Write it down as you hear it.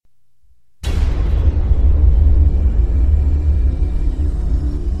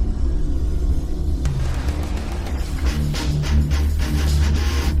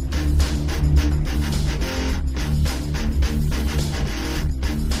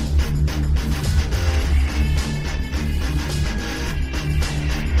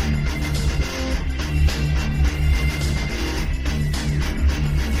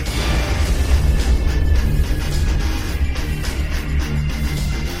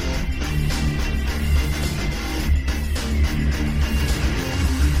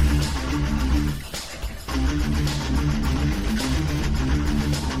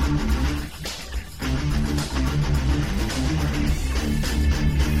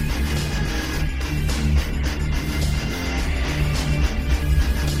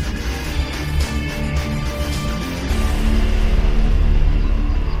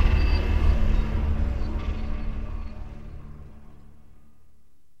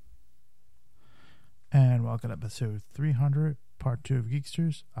welcome to episode 300, part 2 of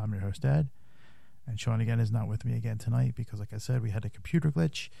Geeksters. I'm your host, Ed. And Sean again is not with me again tonight because, like I said, we had a computer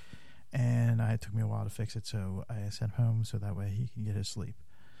glitch and it took me a while to fix it, so I sent him home so that way he can get his sleep.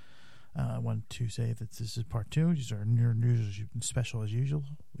 I wanted to say that this is part 2. These are news special as usual.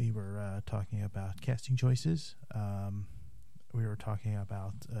 We were talking about casting choices. We were talking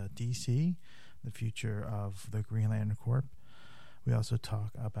about DC, the future of the Green Lantern Corps. We also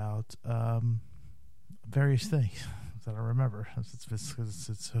talk about various things that I remember.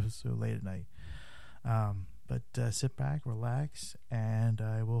 It's so late at night. But sit back, relax, and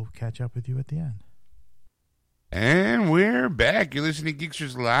I will catch up with you at the end. And we're back. You're listening to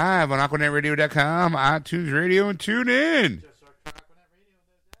Geeksters Live on AquanetRadio.com, iTunes Radio, and tune in.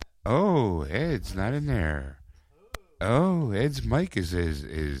 Oh, Ed's not in there. Oh, Ed's mic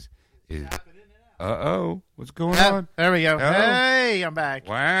is. Uh-oh. What's going on? There we go. Oh. Hey, I'm back.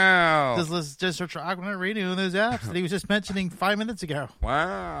 Wow. Just search for Aquanet Radio in those apps that he was just mentioning 5 minutes ago.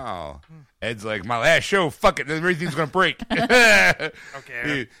 Wow. Ed's like, my last show, fuck it, everything's going to break. Okay.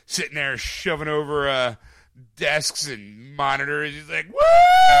 He's sitting there shoving over desks and monitors. He's like,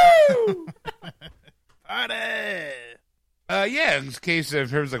 woo! Party! Yeah, in this case,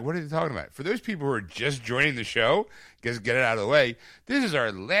 everyone's like, what are they talking about? For those people who are just joining the show, get it out of the way, this is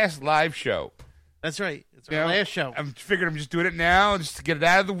our last live show. That's right. It's our last show. I'm figuring I'm just doing it now just to get it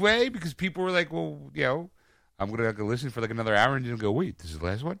out of the way because people were like, well, I'm going to go listen for like another hour and then go, wait, this is the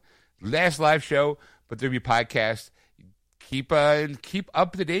last one? Last live show, but there'll be a podcast. Keep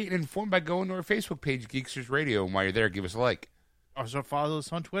up to date and informed by going to our Facebook page, Geeksters Radio. And while you're there, give us a like. Also follow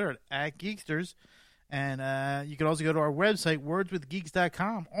us on Twitter at Geeksters. And you can also go to our website,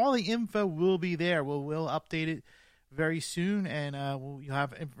 wordswithgeeks.com. All the info will be there. We'll update it very soon, and you'll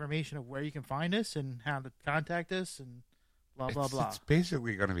have information of where you can find us and how to contact us and blah, blah, blah. It's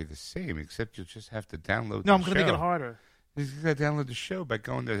basically going to be the same, except you'll just have to download No, I'm going to make it harder. You got to download the show by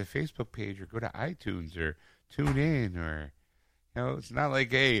going to the Facebook page or go to iTunes or tune in or... it's not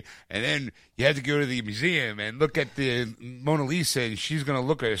like, hey, and then you have to go to the museum and look at the Mona Lisa, and she's going to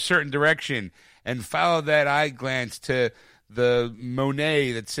look at a certain direction and follow that eye glance to the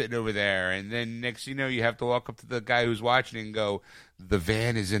Monet that's sitting over there. And then next you know, you have to walk up to the guy who's watching and go, the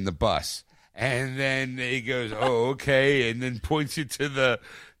van is in the bus. And then he goes, oh, okay, and then points you to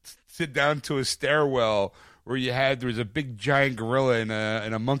sit down to a stairwell where there was a big giant gorilla in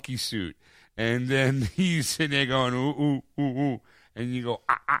a monkey suit. And then he's sitting there going, ooh, ooh, ooh, ooh. And you go,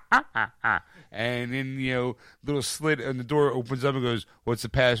 ah, ah, ah, ah, ah. And then, little slit and the door opens up and goes, what's the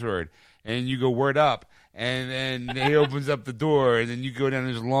password? And you go, word up. And then he opens up the door. And then you go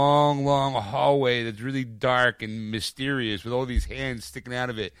down this long, long hallway that's really dark and mysterious with all these hands sticking out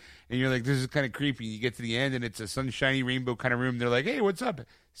of it. And you're like, this is kind of creepy. You get to the end and it's a sunshiny rainbow kind of room. They're like, hey, what's up?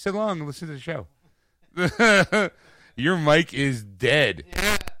 Sit along and listen to the show. Your mic is dead.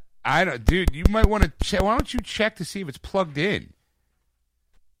 Yeah. Dude, you might want to check. Why don't you check to see if it's plugged in?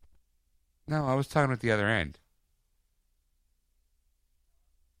 No, I was talking at the other end.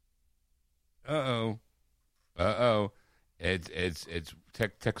 Uh-oh. It's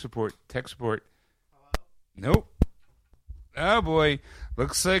tech support. Hello? Nope. Oh boy.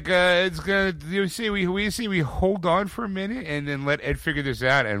 Looks like it's gonna we hold on for a minute and then let Ed figure this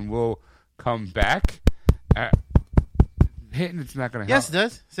out and we'll come back. Hitting it's not gonna help. Yes, it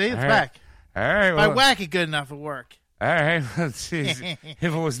does. See, it's back. All right. Well, I whack it good enough, it'll work. All right. Let's see. If it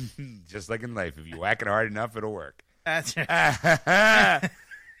was just like in life, if you whack it hard enough, it'll work. That's right.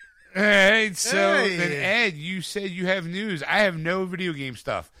 All right. So then, Ed, you said you have news. I have no video game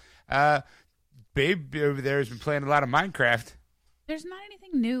stuff. Babe over there has been playing a lot of Minecraft. There's not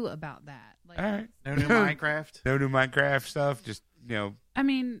anything new about that. All right. No new Minecraft. No new Minecraft stuff. Just I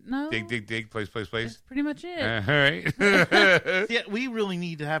mean, no. Dig, place. That's pretty much it. All right. Yeah, we really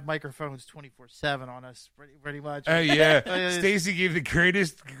need to have microphones 24/7 on us, pretty much. Yeah. Stacy gave the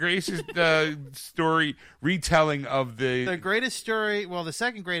greatest story retelling of the greatest story. Well, the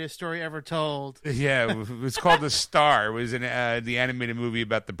second greatest story ever told. Yeah, it was called The Star. It was the animated movie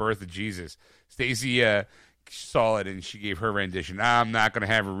about the birth of Jesus. Stacy saw it and she gave her rendition. I'm not going to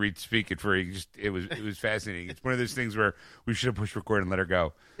have her speak it for you. It was fascinating. It's one of those things where we should have pushed record and let her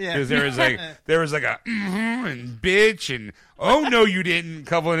go. Yeah, because there was like a and bitch and oh no you didn't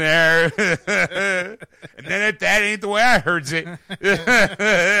couple in there, and then that ain't the way I heard it.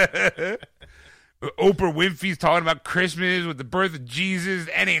 Oprah Winfrey's talking about Christmas with the birth of Jesus.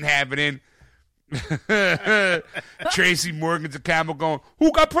 That ain't happening. Tracy Morgan's a camel going, who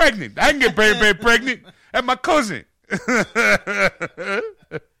got pregnant? I can get baby pregnant. And my cousin.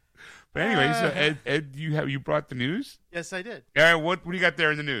 But anyway, so Ed, you brought the news? Yes, I did. All right, what do you got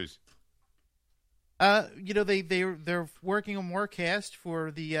there in the news? They're working on more cast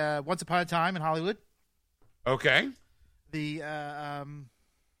for the Once Upon a Time in Hollywood. Okay. The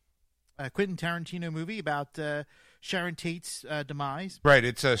Quentin Tarantino movie about Sharon Tate's demise. Right.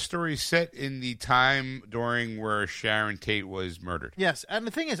 It's a story set in the time during where Sharon Tate was murdered. Yes, and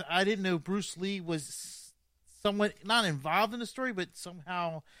the thing is, I didn't know Bruce Lee was somewhat not involved in the story, but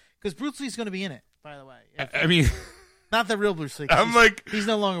somehow because Bruce Lee's going to be in it. By the way, I mean, not the real Bruce Lee. He's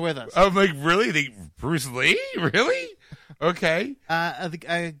no longer with us. I'm like, really? Bruce Lee? Really? Okay.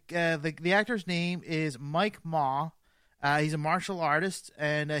 The actor's name is Mike Ma. He's a martial artist,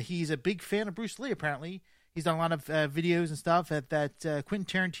 and he's a big fan of Bruce Lee, apparently. He's done a lot of videos and stuff that Quentin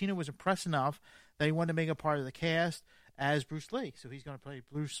Tarantino was impressed enough that he wanted to make a part of the cast as Bruce Lee. So he's going to play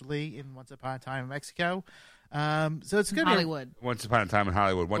Bruce Lee in Once Upon a Time in Mexico. So it's good. Hollywood. Once Upon a Time in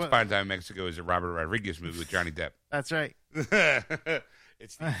Hollywood. Once Upon a Time in Mexico is a Robert Rodriguez movie with Johnny Depp. That's right.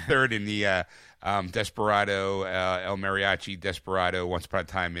 It's the third in the Desperado, El Mariachi, Desperado, Once Upon a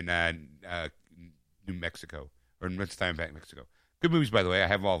Time in New Mexico. Or Once Upon a Time in Mexico. Good movies, by the way. I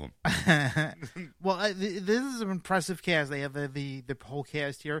have all of them. Well, this is an impressive cast. They have the whole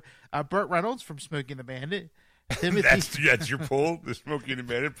cast here. Burt Reynolds from Smokey and the Bandit. That's your pull, the Smokey and the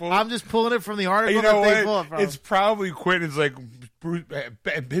Bandit pull. I'm just pulling it from the article. You know that they what? pull it from. It's probably Quentin's like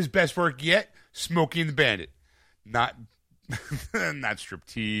his best work yet. Smokey and the Bandit, not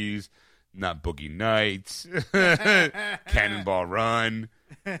Striptease, not Boogie Nights, Cannonball Run.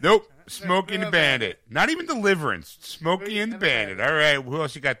 Nope, Smokey and the Bandit. Not even Deliverance. Smokey and the Bandit. All right, who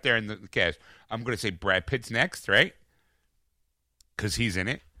else you got there in the cast? I'm going to say Brad Pitt's next, right? Because he's in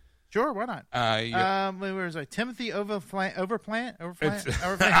it. Sure, why not? Yeah. Where is it? Timothy Overplant Oliphant from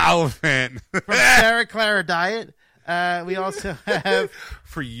Santa Clara Diet. We also have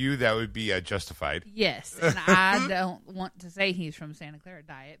for you that would be Justified. Yes, and I don't want to say he's from Santa Clara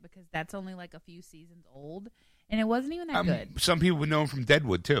Diet because that's only like a few seasons old, and it wasn't even that good. Some people would know him from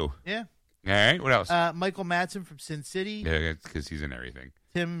Deadwood too. Yeah. All right. What else? Michael Madsen from Sin City. Yeah, because he's in everything.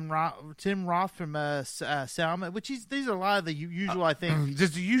 Tim Roth from Selma, these are a lot of the usual, I think.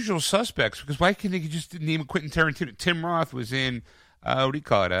 Just the usual suspects, because why can't they just name a Quentin Tarantino? Tim Roth was in, what do you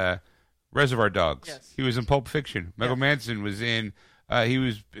call it, Reservoir Dogs. Yes. He was in Pulp Fiction. Michael Madsen was in, he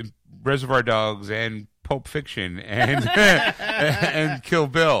was in Reservoir Dogs and Pulp Fiction and and Kill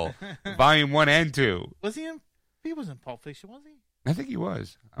Bill, Volume 1 and 2. Was he in? He was in Pulp Fiction, was he? I think he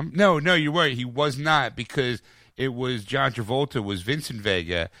was. No, you were. He was not, because it was John Travolta was Vincent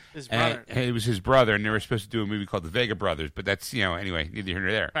Vega. His brother. And it was his brother, and they were supposed to do a movie called The Vega Brothers, but that's, anyway, neither here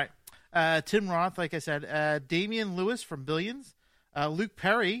nor there. Right. Tim Roth, like I said. Damian Lewis from Billions. Luke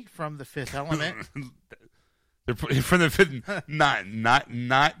Perry from The Fifth Element. They're from The Fifth,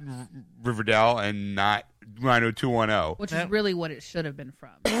 not Riverdale and not 90210. Which is really what it should have been from.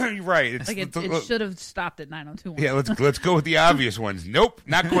 Right. It should have stopped at 90210. Yeah, let's go with the obvious ones. Nope,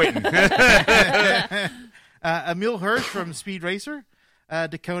 not Quentin. Emil Hirsch from Speed Racer.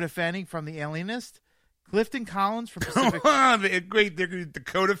 Dakota Fanning from The Alienist. Clifton Collins from Pacific. They're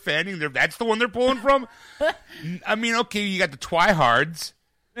Dakota Fanning. That's the one they're pulling from. I mean, okay, you got the Twihards.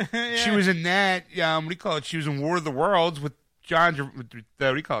 Yeah. She was in that. What do you call it? She was in War of the Worlds with what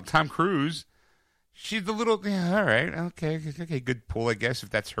do you call it? Tom Cruise. She's the little. Yeah, all right, okay, good pull, I guess, if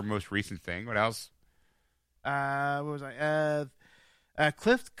that's her most recent thing. What else? What was I?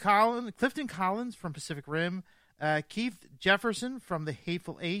 Clifton Collins from Pacific Rim. Keith Jefferson from The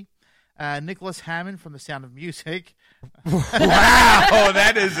Hateful Eight. Nicholas Hammond from The Sound of Music. Wow,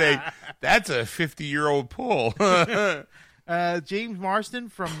 that's a 50-year-old pull. James Marsden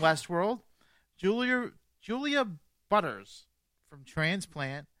from Westworld. Julia Butters from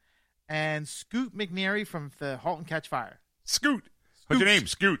Transplant. And Scoot McNairy from The Halt and Catch Fire. Scoot. What's your name?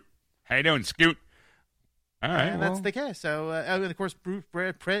 Scoot. How you doing, Scoot? All right, that's the case. So, and of course,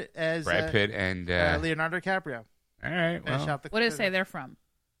 Brad Pitt as Brad Pitt and Leonardo DiCaprio. All right. Well, what did it say they're from?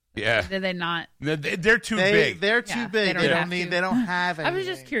 Yeah. Did they not? They're too big. They're too big. They don't have anything. I was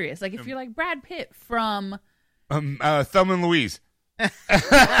just curious. Like, if you're like Brad Pitt from Thelma and Louise. There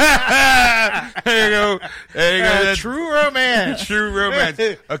you go. True romance. True romance.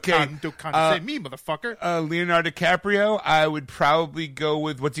 Okay. Don't condescend me, motherfucker. Leonardo DiCaprio, I would probably go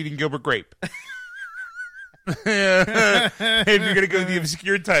with What's Eating Gilbert Grape. If you're going to go with the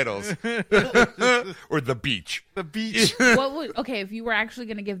obscure titles. Or The Beach. The Beach. If you were actually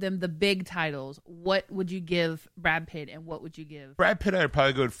going to give them the big titles, what would you give Brad Pitt and what would you give? Brad Pitt, I'd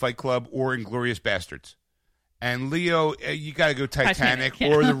probably go to Fight Club or Inglourious Bastards. And Leo, you got to go Titanic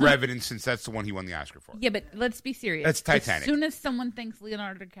or The Revenant, since that's the one he won the Oscar for. Yeah, but let's be serious. That's Titanic. As soon as someone thinks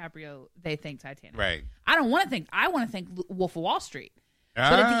Leonardo DiCaprio, they think Titanic. Right. I want to think Wolf of Wall Street. But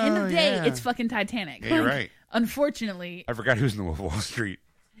at the end of the day, yeah. it's fucking Titanic. Yeah, you're right. Unfortunately, I forgot who's in the Wolf of Wall Street.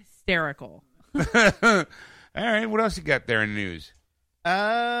 hysterical. All right, what else you got there in the news?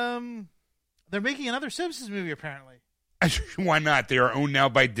 They're making another Simpsons movie apparently. Why not? They are owned now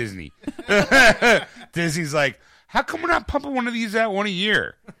by Disney. Disney's like, how come we're not pumping one of these out one a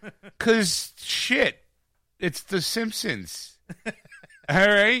year? Because, shit, it's The Simpsons. All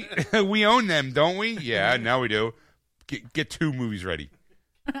right? We own them, don't we? Yeah, now we do. Get 2 movies ready.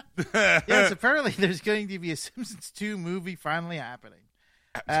 Yes, apparently there's going to be a Simpsons 2 movie finally happening.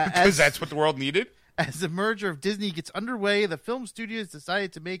 Because that's what the world needed? As the merger of Disney gets underway, the film studios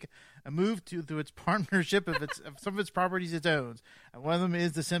decided to make a move to its partnership of some of its properties it owns, and one of them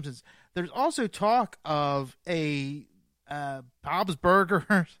is The Simpsons. There's also talk of a Bob's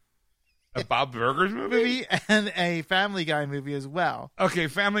Burgers A Bob Burgers movie? movie and a Family Guy movie as well. Okay,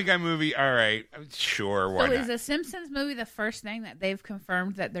 Family Guy movie. All right. Sure, why So not? is the Simpsons movie the first thing that they've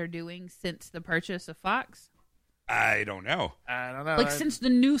confirmed that they're doing since the purchase of Fox? I don't know. I don't know. Like since the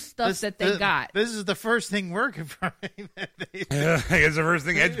new stuff that they got. This is the first thing we're confirming that they. I guess the first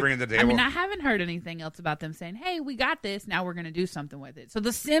thing Ed's bringing to the table. I mean, I haven't heard anything else about them saying, "Hey, we got this. Now we're going to do something with it." So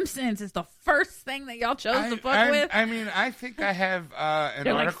the Simpsons is the first thing that y'all chose to fuck with. I mean, I think I have an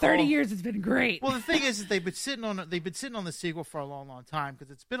They're article. like 30 years. It's been great. Well, the thing is that they've been sitting on the sequel for a long, long time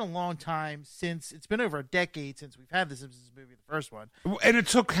because it's been a long time since it's been over a decade since we've had the Simpsons movie, the first one. And it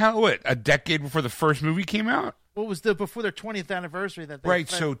took a decade before the first movie came out? What was before their 20th anniversary that they Right,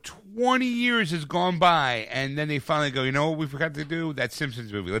 so 20 years has gone by, and then they finally go, you know what we forgot to do? That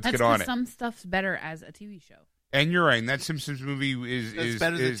Simpsons movie. Let's That's get on 'cause it. some stuff's better as a TV show. And you're right, and that Simpsons movie is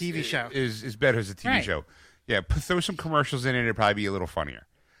better as a TV show. Is better as a TV Right. show. Yeah, throw some commercials in it, it'd probably be a little funnier.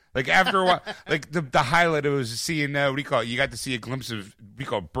 Like after a while, like the highlight was seeing what do you call it? You got to see a glimpse of what do you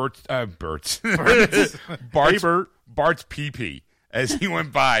call it? Bart's pee-pee as he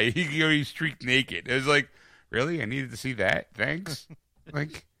went by. He streaked naked. It was like, really? I needed to see that? Thanks.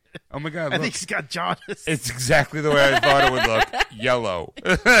 Like, oh my god! I Look. think he's got jaundice. It's exactly the way I thought it would look. Yellow.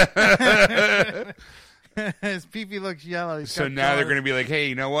 His pee-pee looks yellow. He's So got now they're jaundice. going to be like, hey,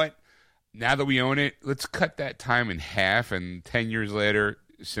 you know what? Now that we own it, let's cut that time in half, and 10 years later,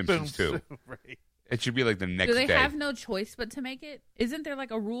 Simpsons 2. Right. It should be like the next Do they day. have no choice but to make it? Isn't there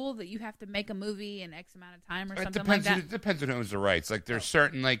like a rule that you have to make a movie in X amount of time or It something depends. like that? It depends on who owns the rights. Like there's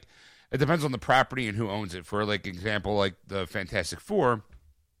certain like it depends on the property and who owns it. For like example, like the Fantastic Four,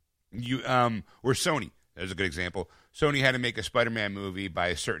 or Sony. There's a good example. Sony had to make a Spider-Man movie by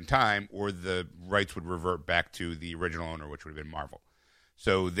a certain time, or the rights would revert back to the original owner, which would have been Marvel.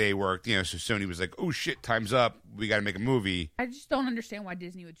 So they worked, so Sony was like, "Oh shit, time's up. We got to make a movie." I just don't understand why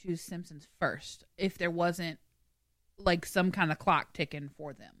Disney would choose Simpsons first if there wasn't like some kind of clock ticking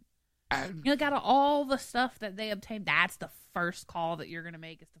for them. You know, out of all the stuff that they obtained, that's the first call that you're going to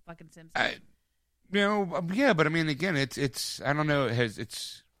make is the fucking Simpsons. Yeah, but I mean, again, it's I don't know,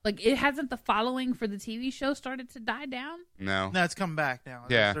 it's Like, it hasn't the following for the TV show started to die down? no. No, it's come back now.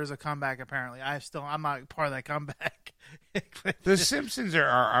 Yeah. There's a comeback apparently. I'm not part of that comeback. The Simpsons are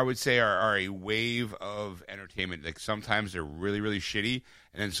I would say, are a wave of entertainment. Like sometimes they're really, really shitty,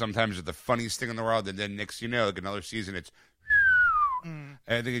 and then sometimes they're the funniest thing in the world. And then next, like another season, it's. And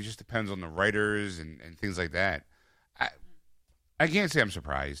I think it just depends on the writers and things like that. I can't say I'm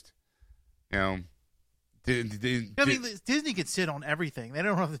surprised. I mean, Disney can sit on everything. They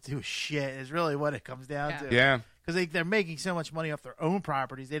don't have to do shit. Is really what it comes down to. yeah. Because they're making so much money off their own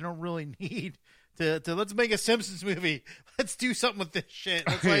properties. They don't really need to let's make a Simpsons movie. Let's do something with this shit.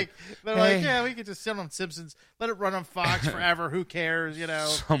 It's like they're like, yeah, we could just sit on Simpsons, let it run on Fox forever. Who cares?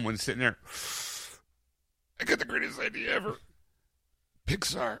 Someone's sitting there. I got the greatest idea ever.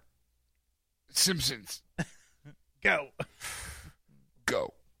 Pixar, Simpsons, Go.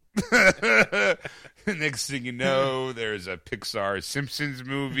 go. Next thing you know, there's a Pixar Simpsons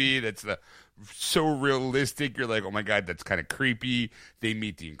movie that's so realistic. You're like, oh my god, that's kind of creepy. They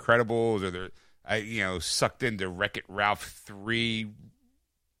meet the Incredibles, or they're sucked into Wreck-It Ralph 3.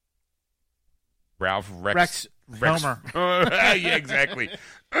 Rex Homer. Yeah, exactly.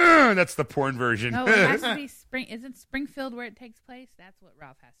 That's the porn version. No, it has to be Isn't Springfield where it takes place? That's what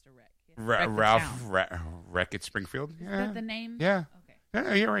Ralph has to wreck. He has to wreck the Ralph town. Wreck-It Springfield. Is Yeah, that the name? yeah. Okay.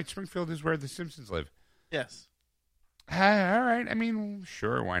 No, you're right. Springfield is where the Simpsons live. Yes. All right. I mean,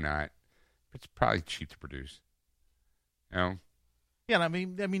 sure, why not? It's probably cheap to produce. Yeah, I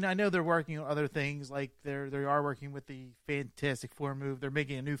mean, I know they're working on other things. Like they are working with the Fantastic Four movie. They're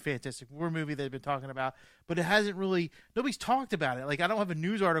making a new Fantastic Four movie they've been talking about, but it hasn't really. Nobody's talked about it. Like I don't have a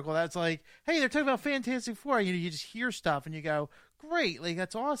news article that's like, hey, they're talking about Fantastic Four. You just hear stuff and you go, great. Like,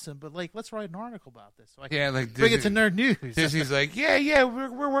 that's awesome. But, like, let's write an article about this. So I can Yeah, like bring it to Nerd News. Disney's like, yeah,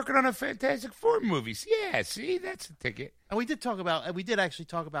 we're working on a Fantastic Four movies. Yeah, see, that's a ticket. And we did actually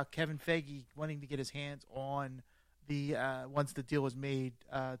talk about Kevin Feige wanting to get his hands on the once the deal was made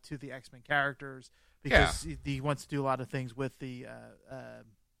to the X-Men characters, because he wants to do a lot of things with the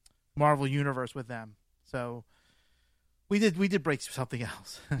Marvel universe with them. So we did break something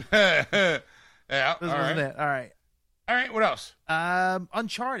else. Yeah, This wasn't it. All right. All right, what else?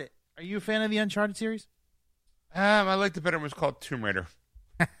 Uncharted. Are you a fan of the Uncharted series? I like the better one. It's called Tomb Raider.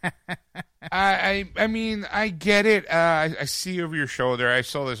 I mean, I get it. I see over your shoulder. I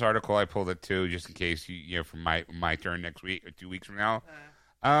saw this article. I pulled it too, just in case for my turn next week or 2 weeks from now.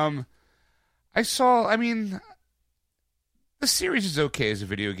 I saw. I mean, the series is okay as a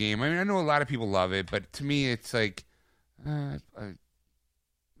video game. I mean, I know a lot of people love it, but to me, it's like,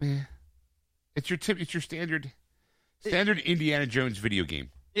 it's your standard Indiana Jones video game.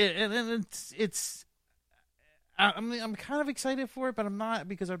 Yeah, and it's. I'm kind of excited for it, but I'm not,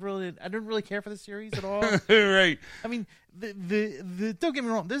 because I didn't really care for the series at all. Right. I mean, the don't get me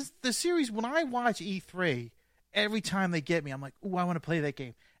wrong. The series, when I watch E3, every time they get me, I'm like, ooh, I want to play that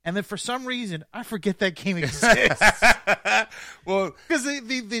game. And then for some reason, I forget that game exists. Well, because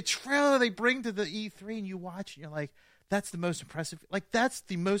the trailer they bring to the E3 and you watch, and you're like, that's the most impressive. Like, that's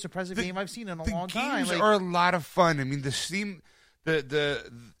the most impressive game I've seen in a long time. The games are a lot of fun. I mean,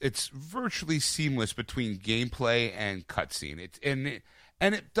 it's virtually seamless between gameplay and cutscene.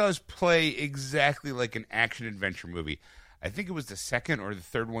 And it does play exactly like an action adventure movie. I think it was the second or the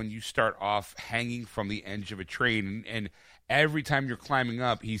third one. You start off hanging from the edge of a train, and every time you're climbing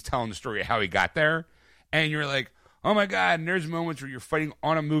up, he's telling the story of how he got there, and you're like, oh my god! And there's moments where you're fighting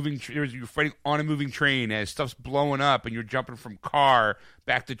on a moving train as stuff's blowing up, and you're jumping from car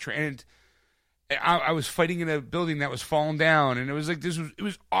back to train. And I was fighting in a building that was falling down, and it was like it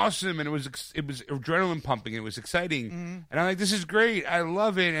was awesome, and it was adrenaline pumping, and it was exciting, and I'm like, this is great, I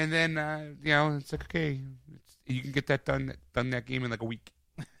love it. And then it's like, okay, you can get that done that game in like a week.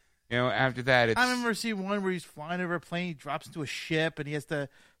 After that, I remember seeing one where he's flying over a plane, he drops into a ship, and he has to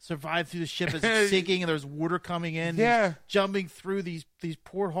survive through the ship as it's sinking, and there's water coming in. Yeah, he's jumping through these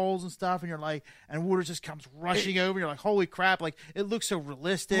portholes and stuff, and you're like, and water just comes rushing over. You're like, holy crap! Like, it looks so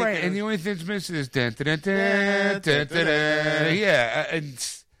realistic. Right, and the only thing that's missing is yeah. And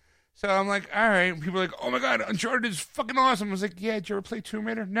so I'm like, all right. People are like, oh my god, Uncharted is fucking awesome. I was like, yeah. Did you ever play Tomb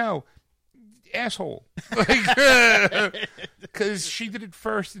Raider? No. Asshole, because she did it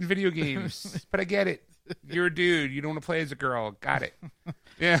first in video games. But I get it. You're a dude. You don't want to play as a girl. Got it.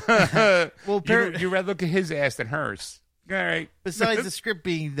 Yeah. Well, you rather look at his ass than hers. All right. Besides the script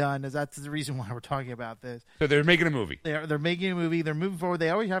being done, that's the reason why we're talking about this. So they're making a movie. They're making a movie. They're moving forward. They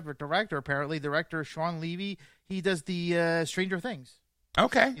always have a director. Apparently, director Sean Levy. He does the Stranger Things.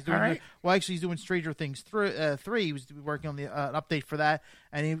 Okay. He's doing he's doing Stranger Things 3. He was working on the update for that,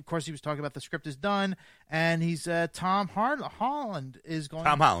 and of course he was talking about the script is done, and he's Tom Holland is going.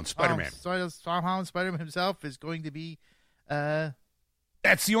 Tom Holland, Spider-Man. Tom Holland, Spider-Man himself is going to be.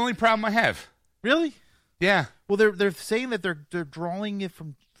 That's the only problem I have. Really? Yeah. Well, they're saying that they're drawing it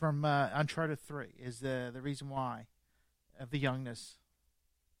from Uncharted 3 is the reason why of the youngness.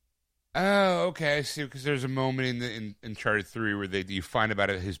 Oh, okay, I see. Because there's a moment in Uncharted 3 where you find about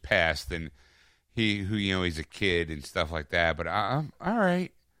his past and he's a kid and stuff like that. But all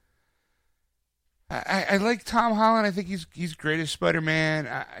right. I like Tom Holland. I think he's great as Spider-Man.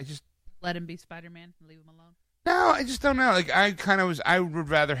 I just let him be Spider-Man and leave him alone. No, I just don't know. Like I would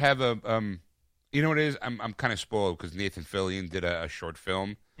rather have a you know what it is? I'm kind of spoiled because Nathan Fillion did a short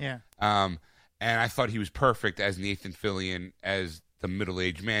film. Yeah. And I thought he was perfect as Nathan Fillion as the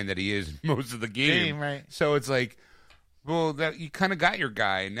middle-aged man that he is in most of the game. Right. So it's like, well, that you kind of got your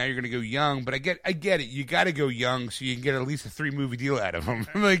guy, and now you're going to go young. But I get it. You got to go young so you can get at least a 3-movie deal out of him.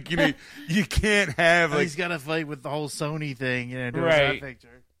 Like, you can't have like he's got to fight with the whole Sony thing, doing right. that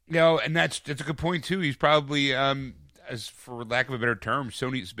picture. And that's a good point too. He's probably, as for lack of a better term,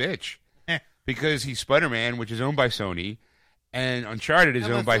 Sony's bitch because he's Spider-Man, which is owned by Sony, and Uncharted is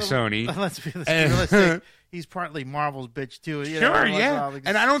owned by Sony. Let's be realistic. He's partly Marvel's bitch too. Sure, yeah.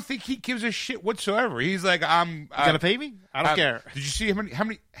 And I don't think he gives a shit whatsoever. He's like, you gonna pay me? I don't care. Did you see how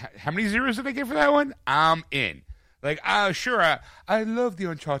many zeros did I get for that one? I'm in. Like, sure. I love the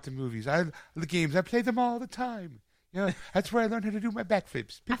Uncharted movies. The games. I play them all the time. That's where I learned how to do my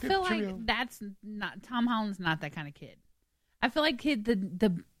backflips. I feel like that's not Tom Holland's not that kind of kid. I feel like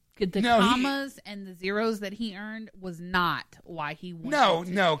the commas and the zeros that he earned was not why he wanted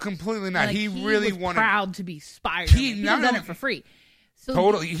No, completely not. Like, he really was wanted proud to be Spider-Man. He done it for free. So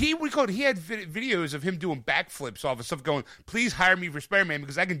Totally. He had videos of him doing backflips off of stuff going, please hire me for Spider-Man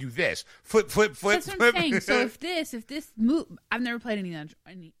because I can do this. Flip, flip, flip, that's flip. what I'm saying. So if this move, I've never played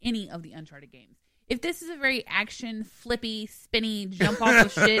any of the Uncharted games. If this is a very action, flippy, spinny, jump off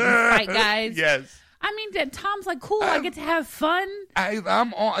of shit and fight guys. Yes. I mean, that Tom's like, cool, I get to have fun.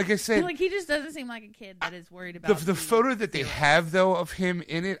 I'm all, like I said. Like, he just doesn't seem like a kid that is worried about The photo that they have, though, of him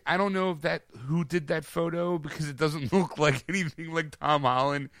in it, I don't know if who did that photo because it doesn't look like anything like Tom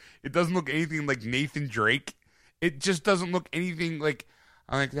Holland. It doesn't look anything like Nathan Drake. It just doesn't look anything like,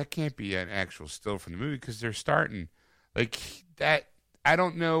 I'm like, that can't be an actual still from the movie because they're starting. Like, that, I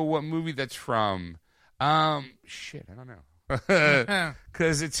don't know what movie that's from. Shit, I don't know.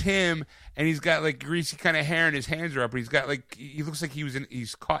 Because it's him, and he's got like greasy kind of hair, and his hands are up, and he's got like he looks like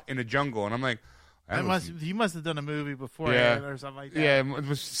he's caught in a jungle, and I'm like, he must have done a movie before or something like that. Yeah, it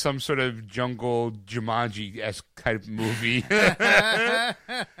was some sort of jungle Jumanji-esque type movie.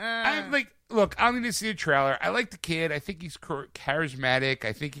 I'm like, look, I need to see a trailer. I like the kid. I think he's charismatic.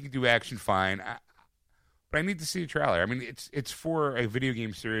 I think he can do action fine. But I need to see a trailer. I mean, it's for a video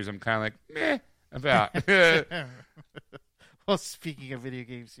game series. I'm kind of like, meh about. Well, speaking of video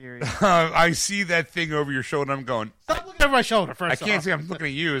game series, I see that thing over your shoulder. I'm going. Stop looking over my shoulder first. I can't say I'm looking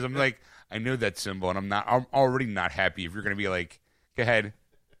at you. I'm like, I know that symbol, and I'm already not happy. If you're going to be like, go ahead.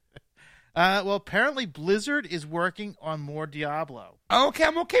 Well, apparently Blizzard is working on more Diablo. Oh, okay,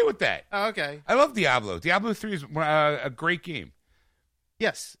 I'm okay with that. Oh, okay. I love Diablo. Diablo 3 is a great game.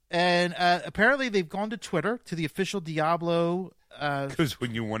 Yes, and apparently they've gone to Twitter, to the official Diablo. Because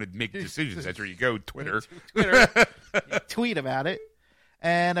when you want to make decisions, that's where you go. Twitter. Tweet about it,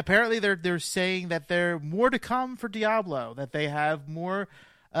 and apparently they're saying that there more to come for Diablo. That they have more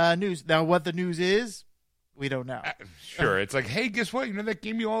news. Now, what the news is, we don't know. Sure, it's like, hey, guess what? You know that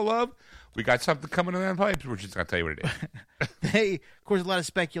game you all love? We got something coming in the pipes. We're just gonna tell you what it is. Of course, a lot of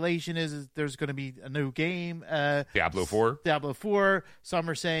speculation is there's going to be a new game, Diablo 4. Diablo 4. Some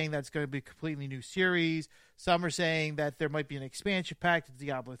are saying that's going to be a completely new series. Some are saying that there might be an expansion pack to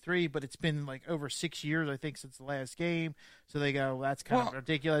Diablo 3, but it's been like over 6 years, I think, since the last game. So they go, well, that's kind of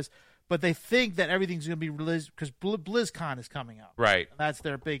ridiculous. But they think that everything's going to be released because BlizzCon is coming up, right? And that's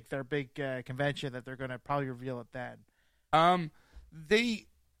their big convention that they're going to probably reveal it then.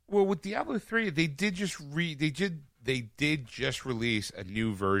 With Diablo 3, they did just release a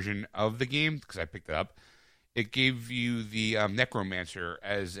new version of the game because I picked it up. It gave you the Necromancer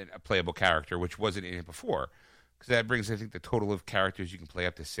as a playable character, which wasn't in it before. Because that brings, I think, the total of characters you can play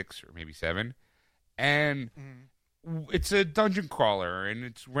up to 6 or maybe 7. And it's a dungeon crawler, and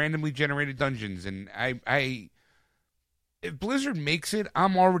it's randomly generated dungeons. And if Blizzard makes it,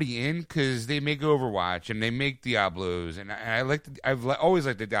 I'm already in because they make Overwatch and they make Diablos, and I've always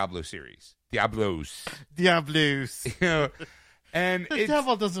liked the Diablo series. Diablos. You know, and the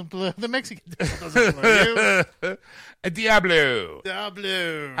devil doesn't blow. The Mexican devil doesn't blow you. A Diablo.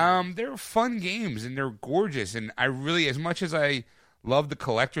 Diablo. They're fun games and they're gorgeous, and I really, as much as I love the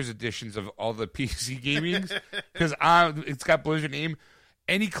collector's editions of all the PC gamings, because it's got Blizzard name.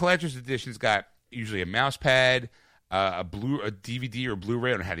 Any collector's edition's got usually a mouse pad, a DVD or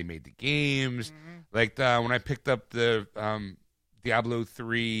Blu-ray on how they made the games. Mm-hmm. Like when I picked up the Diablo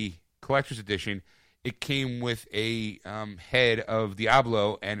 3 collector's edition, it came with a head of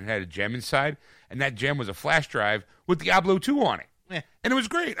Diablo, and it had a gem inside, and that gem was a flash drive with Diablo 2 on it. Yeah. And it was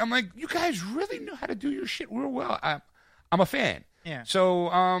great. I'm like, you guys really know how to do your shit real well. I'm a fan. Yeah. So,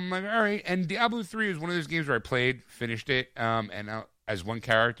 like, all right. And Diablo 3 is one of those games where I played, finished it, and as one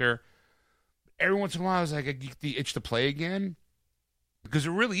character. Every once in a while, I was like, I get the itch to play again. Because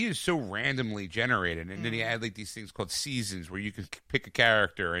it really is so randomly generated. And then you add like these things called seasons where you can pick a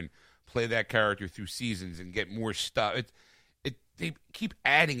character and play that character through seasons and get more stuff. They keep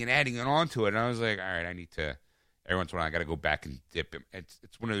adding and on to it. And I was like, all right, I need to, every once in a while, I got to go back and dip it.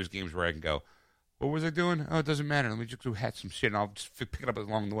 It's one of those games where I can go, what was I doing? Oh, it doesn't matter. Let me just go hat some shit and I'll just pick it up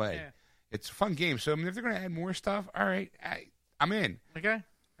along the way. Yeah. It's a fun game. So, I mean, if they're going to add more stuff, all right, I'm in. Okay.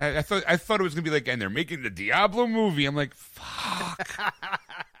 I thought it was going to be like, and they're making the Diablo movie. I'm like, fuck.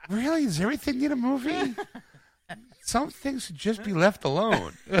 Really? Does everything need a movie? Some things should just be left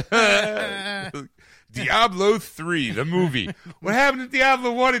alone. Diablo 3, the movie. What happened to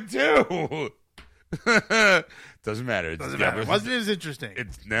Diablo 1 and 2? Doesn't matter. Doesn't matter. It wasn't as interesting.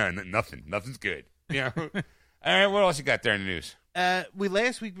 It's nothing. Nothing's good. You know? All right, what else you got there in the news?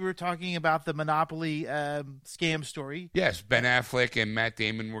 Last week we were talking about the Monopoly scam story. Yes, Ben Affleck and Matt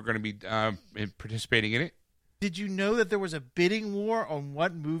Damon were going to be participating in it. Did you know that there was a bidding war on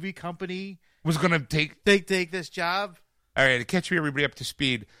what movie company was going to take this job? All right, to catch everybody up to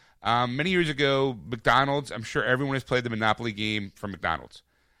speed, Many years ago, McDonald's, I'm sure everyone has played the Monopoly game from McDonald's.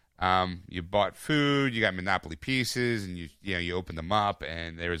 You bought food, you got Monopoly pieces, and you opened them up,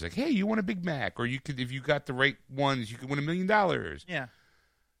 and there was like, hey, you want a Big Mac, or you could, if you got the right ones, you could win $1 million. Yeah.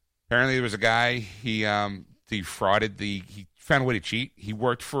 Apparently, there was a guy. He defrauded he found a way to cheat. He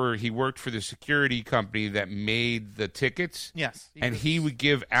worked for the security company that made the tickets. Yes. And he would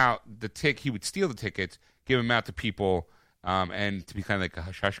give out he would steal the tickets, give them out to people, and to be kind of like a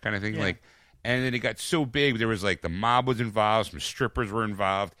hush hush kind of thing. Yeah. And then it got so big, there was like the mob was involved, some strippers were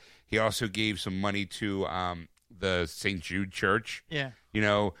involved. He also gave some money to the St. Jude Church. Yeah.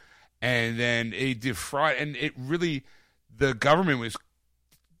 And then it defraud, and it really, the government was,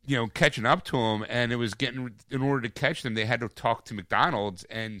 catching up to him, and it was in order to catch them, they had to talk to McDonald's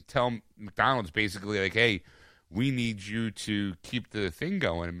and tell McDonald's basically like, hey, we need you to keep the thing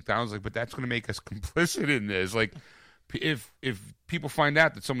going. And McDonald's like, but that's going to make us complicit in this. Like, if people find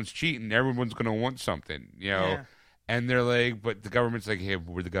out that someone's cheating, everyone's going to want something, Yeah. And they're like, but the government's like, hey,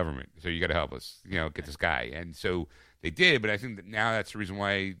 we're the government, so you got to help us, get this guy. And so they did, but I think that now that's the reason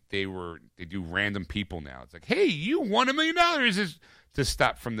why they do random people now. It's like, hey, you won $1 million is to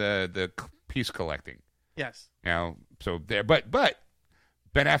stop from the piece collecting. Yes. So there, but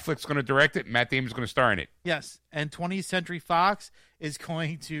Ben Affleck's going to direct it. Matt Damon's going to star in it. Yes, and 20th Century Fox is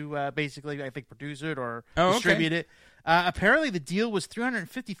going to basically, I think, produce it or okay. distribute it. Apparently, the deal was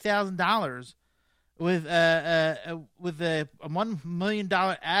 $350,000 with a $1 million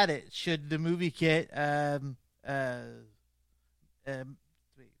added should the movie get $1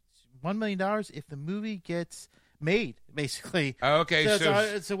 million if the movie gets made, basically. Okay,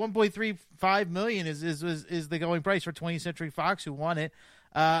 so 1.35 million is the going price for 20th Century Fox, who won it.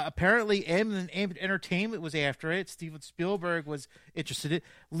 Apparently, Amblin Entertainment was after it. Steven Spielberg was interested in it.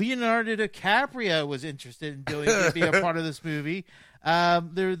 Leonardo DiCaprio was interested in being a part of this movie.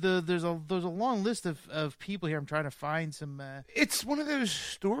 There's a long list of people here. I'm trying to find some. It's one of those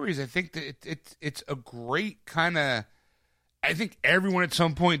stories. I think that it's a great kind of. I think everyone at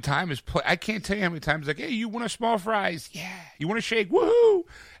some point in time has played. I can't tell you how many times like, hey, you want a small fries? Yeah. You want a shake? Woohoo!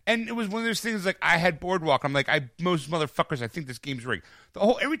 And it was one of those things like I had Boardwalk. I'm like, most motherfuckers, I think this game's rigged.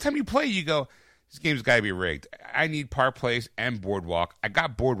 Every time you play, you go, this game's got to be rigged. I need Park Place and Boardwalk. I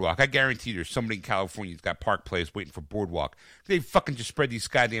got Boardwalk. I guarantee there's somebody in California who's got Park Place waiting for Boardwalk. They fucking just spread these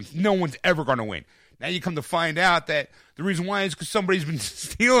goddamn. No one's ever going to win. Now you come to find out that the reason why is because somebody's been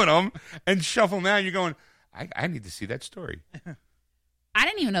stealing them and shuffling them out. And you're going, I need to see that story. I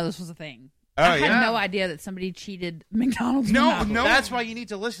didn't even know this was a thing. Oh, I had no idea that somebody cheated McDonald's. No. That's why you need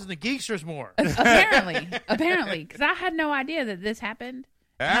to listen to Geeksters more. apparently, because I had no idea that this happened.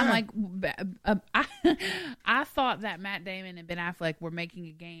 And I'm like, I thought that Matt Damon and Ben Affleck were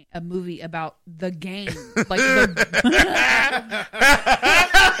making a movie about the game, like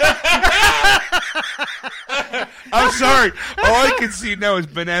I'm sorry. All I can see now is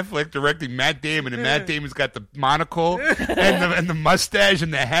Ben Affleck directing Matt Damon, and Matt Damon's got the monocle and the mustache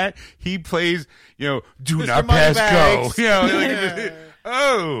and the hat. He plays, do Mr. not pass Moneybags. go.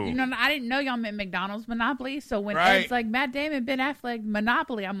 Oh. I didn't know y'all meant McDonald's Monopoly. So when Right. it's like Matt Damon, Ben Affleck,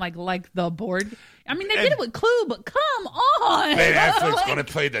 Monopoly, I'm like the board. I mean, they did it with Clue, but come on. Ben Affleck's going to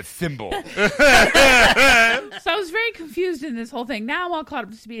play the thimble. So I was very confused in this whole thing. Now I'm all caught up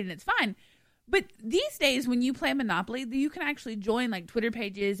to speed, and it's fine. But these days, when you play Monopoly, you can actually join like Twitter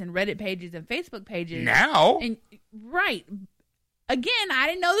pages and Reddit pages and Facebook pages. Now? And right. Again, I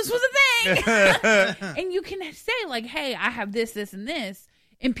didn't know this was a thing. And you can say like, hey, I have this, this, and this.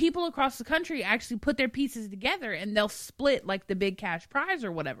 And people across the country actually put their pieces together and they'll split like the big cash prize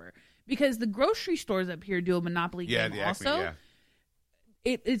or whatever. Because the grocery stores up here do a Monopoly game also.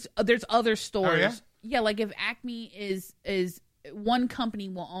 Yeah. There's other stores. Oh, yeah, like if Acme is one company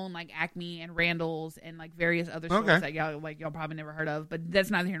will own like Acme and Randall's and like various other stores that y'all probably never heard of, but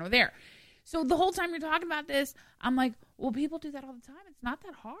that's neither here nor there. So the whole time you're talking about this, I'm like, well, people do that all the time. It's not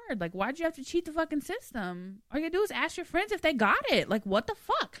that hard. Like, why'd you have to cheat the fucking system? All you gotta do is ask your friends if they got it. Like, what the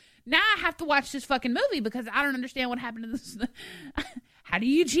fuck? Now I have to watch this fucking movie because I don't understand what happened to this. How do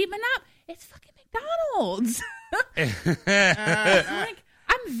you cheat Monopoly? It's fucking McDonald's.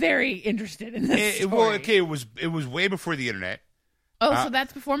 I'm very interested in this story. Well, okay, it was way before the internet. Oh, so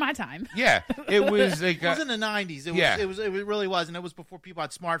that's before my time. Yeah, it was like It was in the 90s. It really was, and it was before people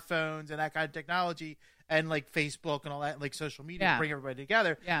had smartphones and that kind of technology and like Facebook and all that, like social media to bring everybody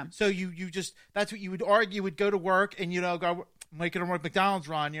together. Yeah. So you just that's what you would argue. You would go to work and go. making a McDonald's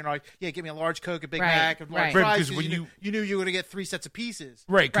run, you're like, yeah, give me a large Coke, a Big Right, Mac, and large right. Right, fries. because 'cause when you knew you were going to get 3 sets of pieces.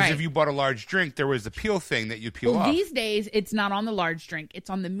 Right, because Right. if you bought a large drink, there was the peel thing that you peel Well, off. these days it's not on the large drink; it's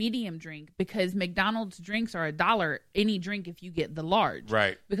on the medium drink because McDonald's drinks are $1 any drink if you get the large.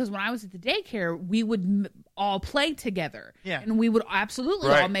 Right. Because when I was at the daycare, we would all play together. Yeah. And we would absolutely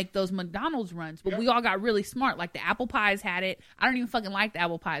Right. all make those McDonald's runs. But we all got really smart. Like the apple pies had it. I don't even fucking like the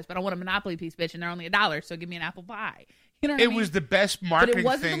apple pies, but I want a Monopoly piece, bitch, and they're only $1, so give me an apple pie. You know what I It mean? was the best But marketing it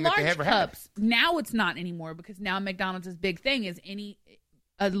wasn't thing the that they large ever cups. Now it's not anymore because now McDonald's' big thing is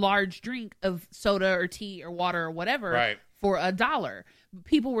a large drink of soda or tea or water or whatever Right. for $1.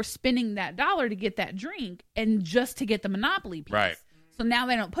 People were spending that $1 to get that drink and just to get the Monopoly piece. Right. So now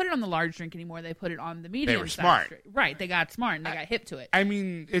they don't put it on the large drink anymore. They put it on the medium. were size smart. drink. Right. They got smart and they got hip to it. had. I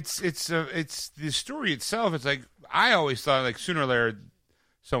mean, it's the story itself. It's like I always thought, like sooner or later,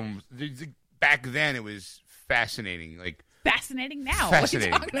 back then it was fascinating. Like Fascinating now.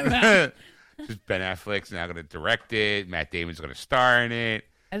 fascinating. What are you talking about? Just Ben Affleck's now going to direct it. Matt Damon's going to star in it.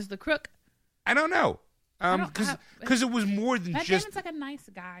 As the crook. I don't know. don't- Because it was more than Matt just Damon's like a nice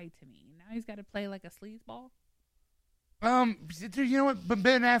guy to me. Now he's got to play like a sleazeball. you know what? But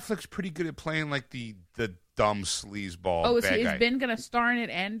Ben Affleck's pretty good at playing like the dumb sleazeball. Oh, bad is guy. Ben going to star in it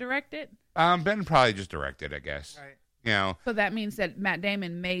and direct it? Ben probably just directed, I guess. Right. You know, So that means that Matt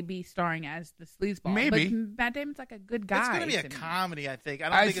Damon may be starring as the sleazeball. Maybe. But Matt Damon's like a good guy. It's going to be a me. comedy, I think. I I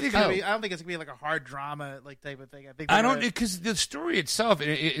don't think it's think- going to be. I don't think it's going to be like a hard drama like type of thing. I think I they're don't gonna- because the story itself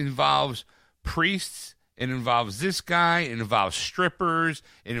it involves priests. It involves this guy. It involves strippers.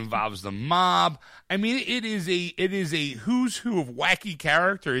 It involves the mob. I mean, it is a who's who of wacky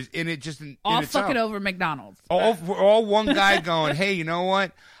characters in it. Just in all itself. fucking over McDonald's. All one guy going, hey, you know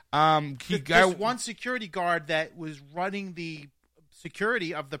what? There's one security guard that was running the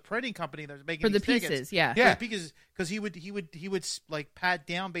security of the printing company that was making For the these tickets. pieces, yeah. Yeah. because he would like pat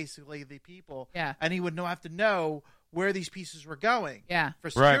down basically the people, Yeah. and he would have to know where these pieces were going, Yeah. for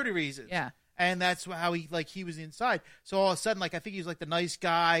security reasons, Yeah. And that's how he was inside. So all of a sudden, like I think he was like the nice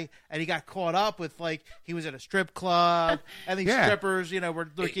guy, and he got caught up with like he was at a strip club, and these Yeah. strippers, were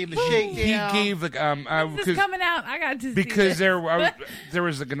gave him the shakedown. He gave like This is coming out. I got to see because this. there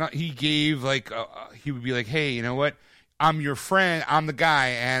was like he gave like he would be like, hey, you know what? I'm your friend. I'm the guy,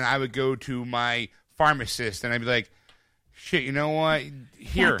 and I would go to my pharmacist, and I'd be like, shit, you know what?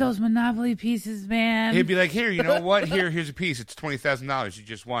 Here, Got those Monopoly pieces, man. he'd be like, here, you know what? Here's a piece. It's $20,000. You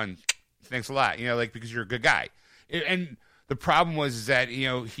just won. Thanks a lot. Like because you're a good guy. And the problem was is that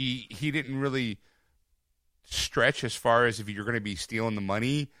he didn't really stretch as far as if you're going to be stealing the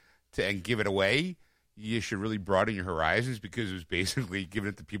money and give it away. You should really broaden your horizons because it was basically giving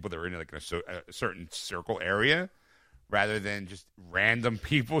it to people that were in like a certain circle area rather than just random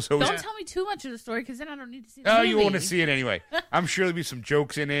people. So Don't tell me too much of the story because then I don't need to see the oh, movie. you want to see it anyway. I'm sure there'll be some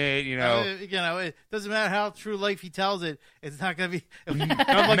jokes in it, It doesn't matter how true life he tells it. It's not going to be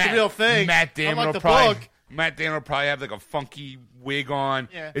unlike the real thing. Matt Damon unlike will the probably book. Matt Damon will probably have like a funky wig on.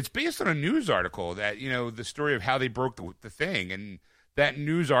 Yeah. It's based on a news article that the story of how they broke the thing, and that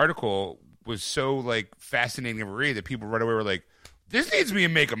news article was so like fascinating to read that people right away were like, "This needs to be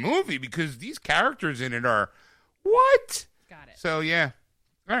make a movie because these characters in it are what." Got it. So yeah,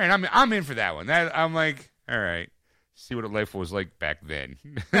 all right, I'm in for that one. I'm like, all right, see what life was like back then.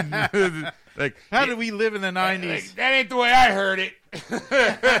 Like, How did we live in the 90s? like, that ain't the way I heard it.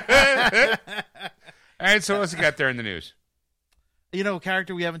 All right, so what's it got there in the news? A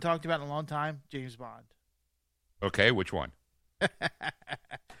character we haven't talked about in a long time, James Bond. Okay, which one?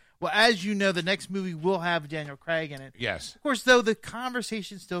 Well, as you know, the next movie will have Daniel Craig in it. Yes. Of course, though, the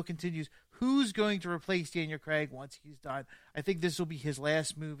conversation still continues. Who's going to replace Daniel Craig once he's done? I think this will be his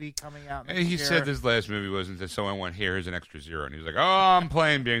last movie coming out next And he year. said this last movie wasn't that someone went, here's an extra zero. And he was like, oh, I'm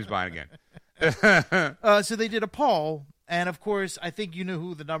playing James Bond again. So they did a poll, and of course, I think you know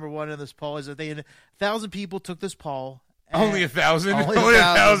who the number one in this poll is. That 1,000 people took this poll. Only 1,000? Only Only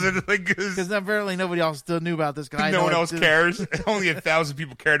 1,000. 1,000. Because apparently nobody else still knew about this guy. No one else cares. Only 1,000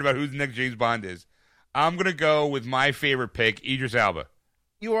 people cared about who the next James Bond is. I'm going to go with my favorite pick, Idris Elba.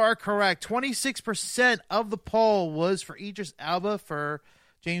 You are correct. 26% of the poll was for Idris Elba for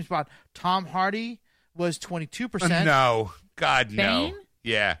James Bond. Tom Hardy was 22%. No. God, no. Bane?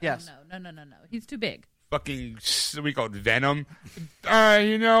 Yeah. Yes. No. He's too big. Fucking, what do we call it, Venom?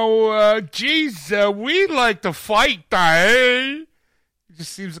 We like to fight, eh? He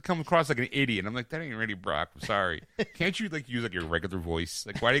just seems to come across like an idiot. I'm like, that ain't really Brock. I'm sorry. Can't you use like your regular voice?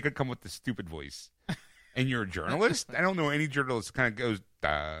 Like, why are you gonna come with this stupid voice? And you're a journalist? I don't know any journalist kind of goes,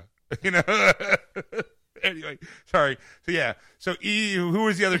 Anyway, sorry. So yeah. So who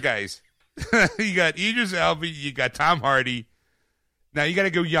was the other guys? You got Idris Elba. You got Tom Hardy. Now you got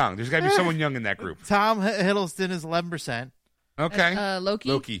to go young. There's got to be someone young in that group. Tom Hiddleston is 11%. Okay. Loki.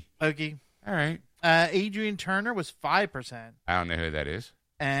 Loki. All right. Adrian Turner was 5%. I don't know who that is.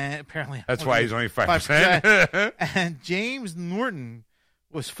 And apparently That's why he's only 5%. And James Norton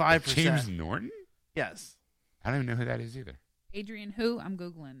was 5%. James Norton? Yes. I don't even know who that is either. Adrian who? I'm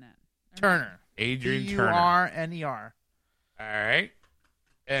Googling that. Turner. Adrian Turner. Turner. All right.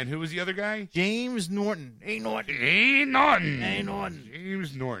 And who was the other guy? James Norton. James Norton.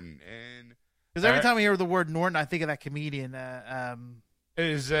 James Norton. And because every time I hear the word Norton, I think of that comedian.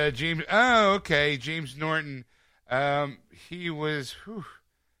 Is James? Oh, okay. James Norton. He was.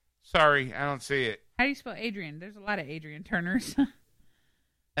 Sorry, I don't see it. How do you spell Adrian? There's a lot of Adrian Turners.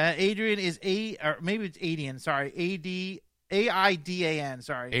 Adrian is or maybe it's Adian. Sorry, Aidan.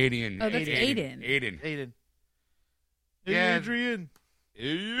 Sorry, Adian. Oh, that's Aiden. Aiden. Yeah. Adrian.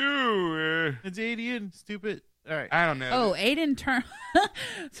 You. It's Adian. Stupid. All right. I don't know. Oh, Aiden Turner.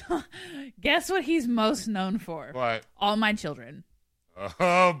 So, guess what he's most known for? What? All My Children.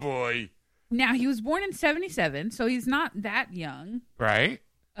 Oh boy. Now he was born in 1977, so he's not that young. Right.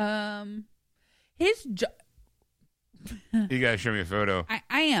 His You gotta show me a photo.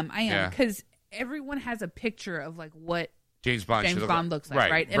 I am Yeah. because everyone has a picture of like what James Bond looks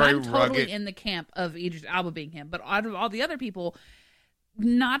like, right? And Very I'm totally rugged. in the camp of Idris Elba being him, but out of all the other people,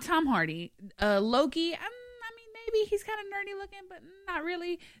 not Tom Hardy, Loki. I mean, maybe he's kind of nerdy looking, but not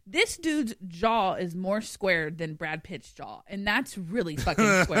really. This dude's jaw is more squared than Brad Pitt's jaw, and that's really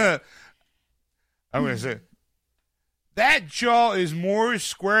fucking square. I'm gonna say that jaw is more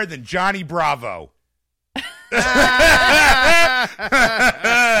square than Johnny Bravo. So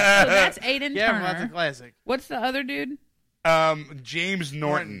that's Aiden Yeah, Turner. that's a classic. What's the other dude? James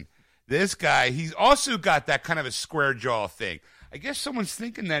Norton. This guy, he's also got that kind of a square jaw thing. I guess someone's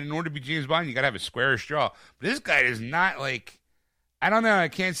thinking that in order to be James Bond, you got to have a squarish jaw. But this guy is not like, I don't know. I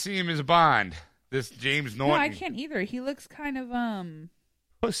can't see him as a Bond. This James Norton. No, I can't either. He looks kind of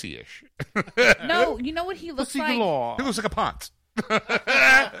Pussy-ish. No, you know what he looks Pussy like? galore. He looks like a Ponce. We're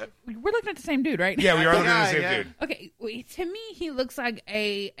looking at the same dude, right? Yeah, we are looking at the same Yeah. dude. Okay, wait, to me, he looks like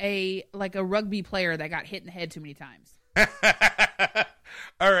a rugby player that got hit in the head too many times.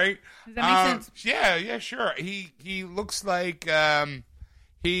 All right. Does that make sense? Yeah, sure. He looks like the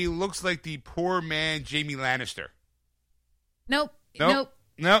poor man Jamie Lannister. Nope.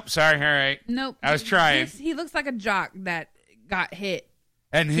 Sorry. All right. Nope. I was trying. He looks like a jock that got hit.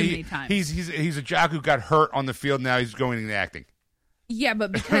 And too many times. he's a jock who got hurt on the field. Now he's going into acting. Yeah,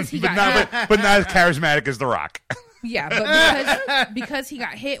 but because he but got hit, not as charismatic as The Rock. yeah, but because he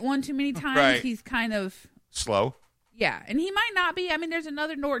got hit one too many times, Right. he's kind of Slow. yeah, and he might not be. I mean, there's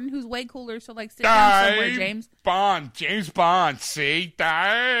another Norton who's way cooler. So like, sit down somewhere, James. James Bond. See,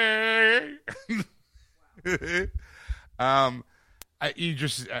 die.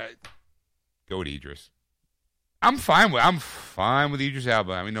 Idris, go with Idris. I'm fine with Idris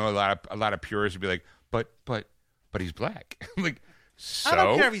Elba. I mean, a lot of purists would be like, but he's black. Like, so I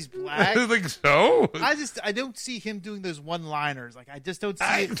don't care if he's black. like, so I don't see him doing those one-liners. Like I just don't see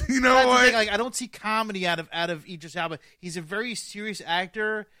it. you know That's the what? thing, like I don't see comedy out of Idris Elba. He's a very serious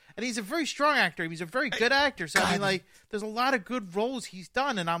actor, and he's a very strong actor. He's a very good actor. So I mean, like, there's a lot of good roles he's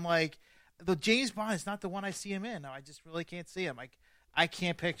done, and I'm like, the James Bond is not the one I see him in. No, I just really can't see him. Like, I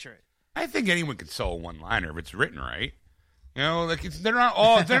can't picture it. I think anyone can sell a one-liner if it's written right. You know, like they're not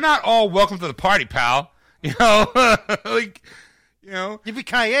all welcome to the party, pal. You know, like, you know,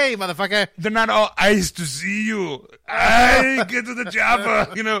 Yippee-ki-yay, motherfucker! they're not all eyes to see you. I get to the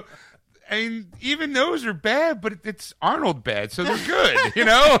Java. You know, I mean, even those are bad, but it's Arnold bad, so they're good. You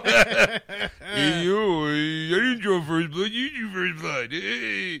know, hey, yo, I didn't draw first blood. You drew first blood.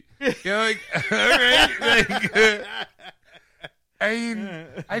 Hey. You know, like, all right, like. I mean,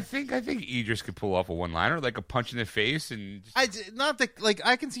 I think Idris could pull off a one-liner, like a punch in the face, and just, I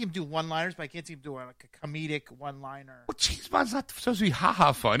can see him do one-liners, but I can't see him do like a comedic one-liner. well, James Bond's not supposed to be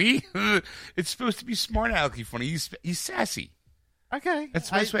ha-ha funny. It's supposed to be smart alecky funny. He's sassy. Okay, That's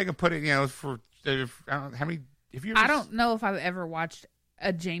the best way I can put it. You know, for I don't know, how many? Have you? Ever I don't know if I've ever watched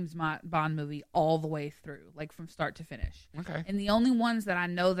a James Bond movie all the way through, like from start to finish. Okay. And the only ones that I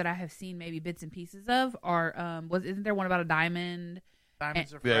know that I have seen maybe bits and pieces of are isn't there one about a diamond?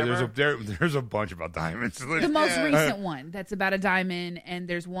 Diamonds are Yeah, forever. there's a bunch about diamonds. The most recent one that's about a diamond, and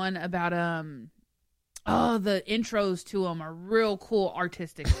there's one about the intros to them are real cool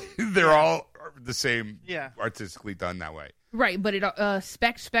artistically. They're all the same. Yeah. Artistically done that way. Right, but it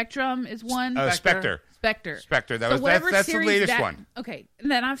Spectrum is one. Spectre. Spectre. That's the latest one. Okay, and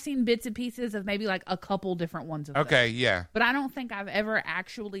then I've seen bits and pieces of maybe like a couple different ones of Okay, those. yeah. But I don't think I've ever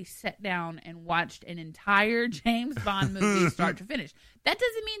actually sat down and watched an entire James Bond movie start to finish. That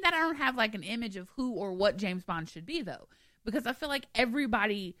doesn't mean that I don't have like an image of who or what James Bond should be, though, because I feel like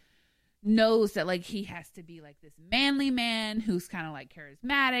everybody knows that like he has to be like this manly man who's kind of like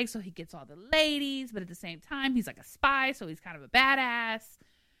charismatic, so he gets all the ladies, but at the same time he's like a spy, so he's kind of a badass.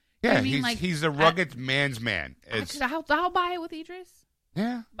 Yeah, I mean, he's a rugged man's man. I'll buy it with Idris.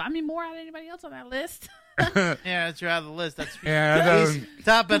 Yeah. I mean, more out of anybody else on that list. Yeah, that's out of the list. That's Yeah,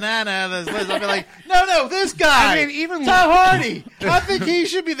 top banana out of this list. I'll be like, no, this guy. I mean, even Tom Hardy. I think he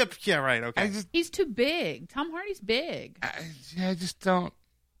should be the. Yeah, right. Okay. He's too big. Tom Hardy's big. I just don't.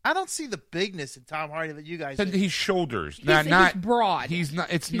 I don't see the bigness in Tom Hardy that you guys do. He's shoulders, He's broad. He's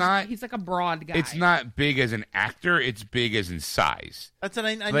not. It's He's like a broad guy. It's not big as an actor. It's big as in size. That's what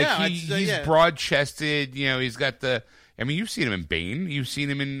I know. He's broad chested. You know, he's got the. I mean, you've seen him in Bane. You've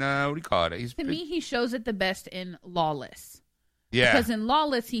seen him in what do you call it? To me, he shows it the best in Lawless. Yeah, because in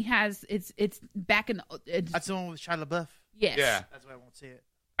Lawless, he has it's back in. That's the one with Shia LaBeouf. Yes. Yeah, that's why I won't see it.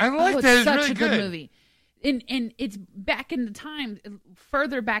 I like it's that. It's such really a good movie. And it's back in the time,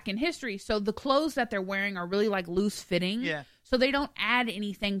 further back in history. So the clothes that they're wearing are really like loose fitting. Yeah. So they don't add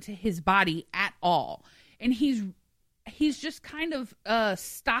anything to his body at all. And he's just kind of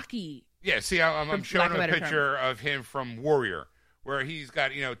stocky. Yeah. See, I'm showing a picture of him from Warrior, where he's got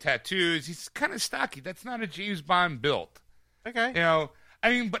tattoos. He's kind of stocky. That's not a James Bond built. Okay.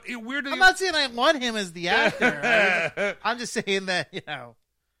 I mean, but weirdly, I'm not saying I want him as the actor. I'm just saying that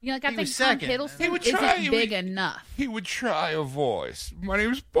like I think Tom Hiddleston isn't big enough. He would try a voice. My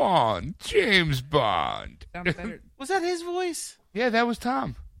name's Bond, James Bond. Was that his voice? Yeah, that was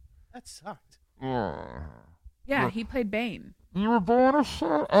Tom. That sucked. Yeah, he played Bane. You were born of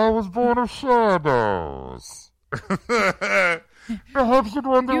shadows. I was born of shadows. Perhaps you'd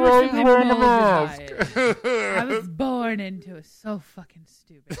wonder why he's wearing a mask. I was born into it. So fucking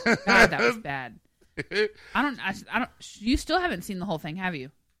stupid. God, that was bad. I don't. You still haven't seen the whole thing, have you?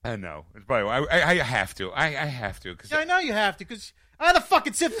 I know. It's probably I have to. I have to. Yeah, I know you have to because I had to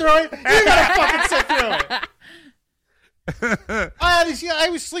fucking sit through it. You gotta fucking sit through it. I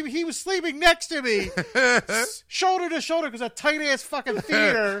was sleeping. He was sleeping next to me, shoulder to shoulder, because a tight ass fucking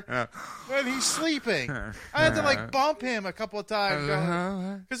theater. When he's sleeping, I had to like bump him a couple of times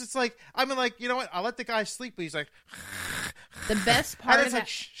because it's like you know what? I'll let the guy sleep, but he's like. The best part of that.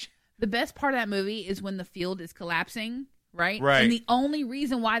 The best part of that movie is when the field is collapsing. Right. And the only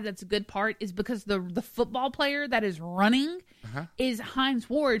reason why that's a good part is because the football player that is running is Hines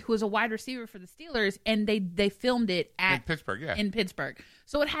Ward, who is a wide receiver for the Steelers, and they filmed it in Pittsburgh. Yeah, in Pittsburgh.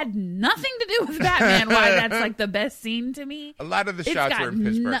 So it had nothing to do with Batman. Why that's like the best scene to me. A lot of the shots were in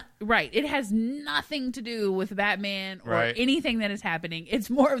Pittsburgh. Right. It has nothing to do with Batman or anything that is happening. It's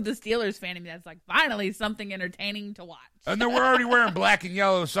more of the Steelers fan in me that's like, finally something entertaining to watch. And then we're already wearing black and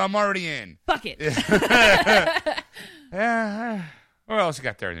yellow, so I'm already in. Fuck it. Yeah. What else you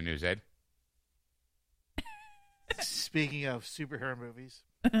got there in the news, Ed? Speaking of superhero movies.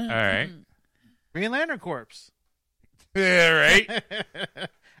 All right. Green Lantern Corps. Yeah, right.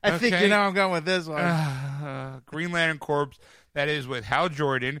 I think you know I'm going with this one. Green Lantern Corps. That is with Hal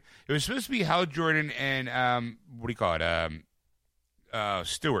Jordan. It was supposed to be Hal Jordan and what do you call it?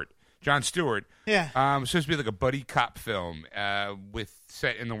 Stewart. Jon Stewart. Yeah. Supposed to be like a buddy cop film with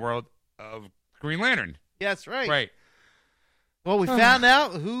set in the world of Green Lantern. Yes, right. Right. Well, we found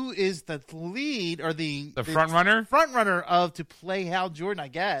out who is the lead or the front runner? Front runner to play Hal Jordan, I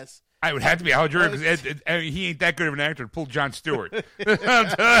guess. I would have to be Hal Jordan because he ain't that good of an actor to pull Jon Stewart.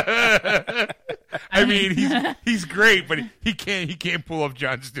 I mean, he's great, but he can't pull off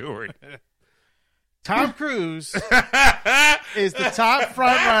Jon Stewart. Tom Cruise is the top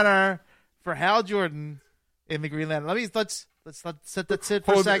front runner for Hal Jordan in the Green Lantern. Let's set that sit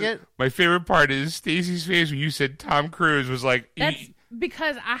for a second. My favorite part is Stacey's face when you said Tom Cruise was like. That's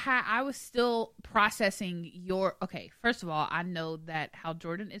because I was still processing your. Okay, first of all, I know that Hal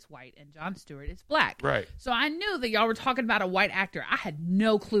Jordan is white and Jon Stewart is black. Right. So I knew that y'all were talking about a white actor. I had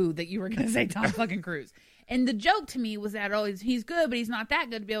no clue that you were going to say Tom fucking Cruise. And the joke to me was that, he's good, but he's not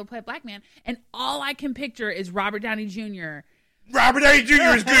that good to be able to play a black man. And all I can picture is Robert Downey Jr. Robert Downey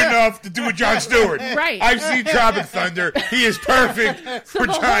Jr. is good enough to do a Jon Stewart. Right. I've seen Tropic Thunder. He is perfect. So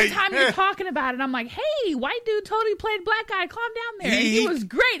the whole time you're talking about it, I'm like, hey, white dude totally played black guy. Calm down there. He was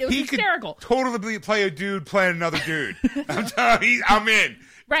great. It was hysterical. Could totally play a dude playing another dude. I'm telling you, I'm in.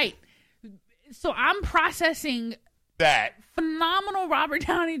 Right. So I'm processing that. Phenomenal Robert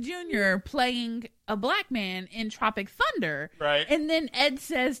Downey Jr. playing a black man in Tropic Thunder. Right. And then Ed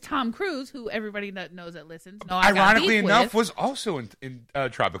says Tom Cruise, who everybody knows that listens. No, I got Ironically beef enough, with. was also in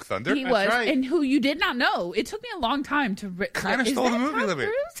Tropic Thunder. He was, right. and who you did not know. It took me a long time to Kind of is stole the that movie a Tom little bit.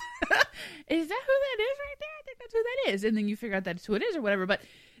 Cruise? Is that who that is right there? I think that's who that is. And then you figure out that's who it is or whatever. But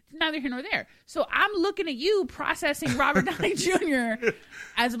it's neither here nor there. So I'm looking at you processing Robert Downey Jr.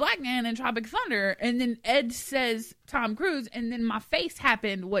 as a black man in Tropic Thunder, and then Ed says Tom Cruise, and then my face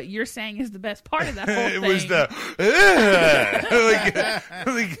happened. What you're saying is the best part of that whole It thing. was the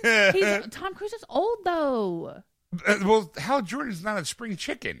Tom Cruise is old though. well, Hal Jordan's not a spring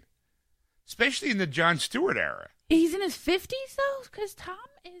chicken, especially in the Jon Stewart era. He's in his 50s though, because Tom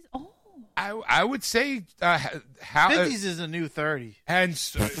is old. I would say Hal 50s is a new 30. and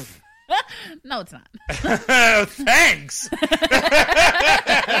No, it's not. thanks.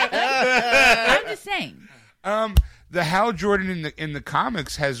 I'm just saying. The Hal Jordan in the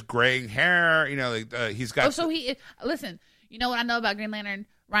comics has graying hair. You know, like he's got. Oh, so he listen. You know what I know about Green Lantern?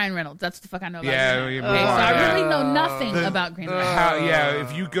 Ryan Reynolds. That's the fuck I know about. Yeah, Green we Lantern. Okay, so I yeah. really know nothing about Green Lantern.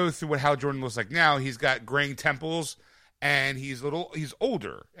 If you go through what Hal Jordan looks like now, he's got graying temples, and he's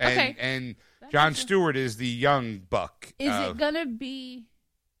older. And, Okay. and That Jon makes sense. Stewart is the young buck. Is it gonna be?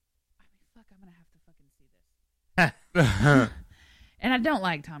 I mean, fuck! I'm gonna have to fucking see this. And I don't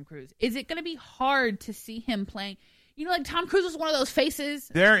like Tom Cruise. Is it gonna be hard to see him playing? You know, like Tom Cruise was one of those faces.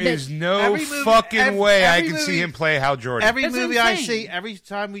 There that- is no every movie- fucking way I every can see movie- him play Hal Jordan. Every That's what movie I'm I saying. see,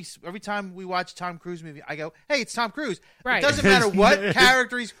 every time we watch Tom Cruise movie, I go, "Hey, it's Tom Cruise." Right. It doesn't matter what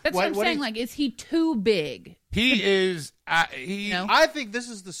character he's. That's what I'm saying. Like, is he too big? He is. He. No. I think this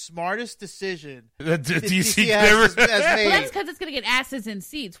is the smartest decision The that DC has Well, made. that's because it's gonna get asses in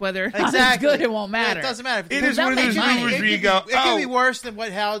seats. Whether or not Exactly. it's good, it won't matter. It doesn't matter. It is one of those They'll make movies money. where you go, It could be oh, worse than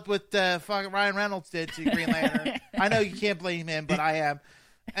what fucking Ryan Reynolds did to Green Lantern. I know you can't blame him, but I am.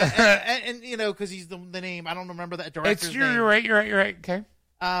 And you know, because he's the name. I don't remember that director's name. You're right. Okay.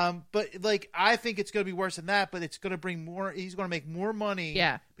 But like, I think it's going to be worse than that. But it's going to bring more. He's going to make more money.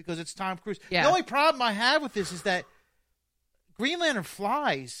 Yeah. Because it's Tom Cruise. Yeah. The only problem I have with this is that Green Lantern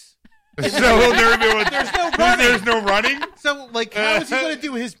flies. So there's no running. There's no running. So like, how is he going to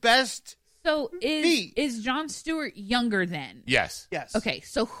do his best? So Feet. is Jon Stewart younger then? Yes. Yes. Okay,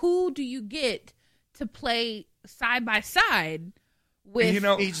 so who do you get to play side by side with? You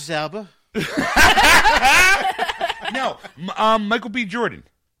know, Idris Elba. no. Michael B. Jordan.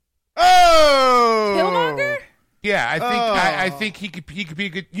 Oh. Killmonger? Yeah, I think Oh. I think he could be a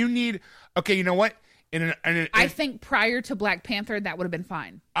good. You need. Okay, you know what? I think prior to Black Panther, that would have been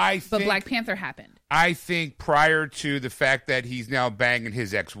fine. But Black Panther happened. I think prior to the fact that he's now banging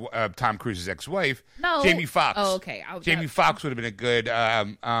his Tom Cruise's ex-wife, No. Jamie Foxx. Oh, okay. Jamie Foxx would have been a good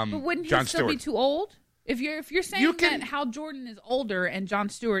But wouldn't he Jon still be Stewart. too old? If you're saying You can- that Hal Jordan is older and Jon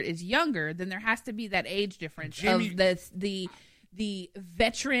Stewart is younger, then there has to be that age difference Jamie- of the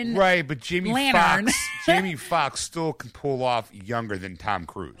veteran. Right, but Jamie Lantern. Foxx still can pull off younger than Tom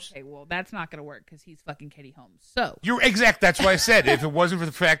Cruise. Okay, well that's not going to work because he's fucking Katie Holmes. So You're exact. That's why I said if it wasn't for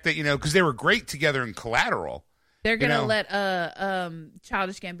the fact that because they were great together in Collateral. they're going to know. let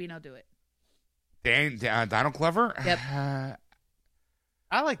Childish Gambino do it. Donald Glover. Yep.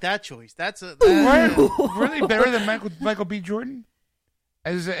 I like that choice. That's a. Really better than Michael B. Jordan.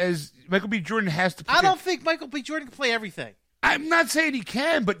 As Michael B. Jordan has to. I don't think Michael B. Jordan can play everything. I'm not saying he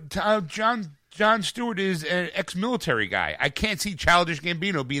can, but Jon Stewart is an ex-military guy. I can't see Childish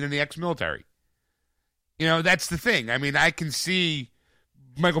Gambino being in the ex-military. That's the thing. I mean, I can see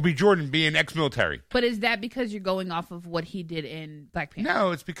Michael B. Jordan being ex-military. But is that because you're going off of what he did in Black Panther? No,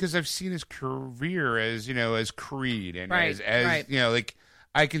 it's because I've seen his career as Creed and Right, as right. like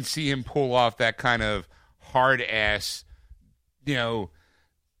I can see him pull off that kind of hard ass.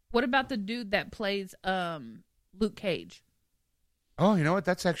 What about the dude that plays Luke Cage? Oh, you know what?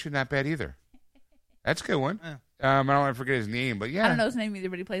 That's actually not bad either. That's a good one. Yeah. I don't want to forget his name, but yeah, I don't know his name either,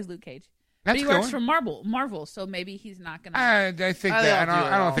 but he plays Luke Cage. That's but he a good works one. for Marvel, so maybe he's not gonna. I think I that don't do it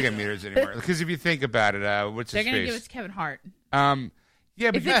I don't all. think it matters anymore because if you think about it, what's They're his gonna face? give us Kevin Hart.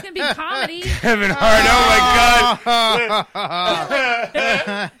 Yeah, but If it's gonna be comedy, Kevin Hart. Oh my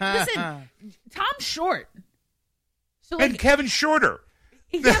God! listen, Tom's short, so like And Kevin Shorter.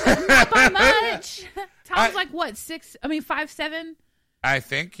 not by much. Tom's like what 6? I mean 5'7". I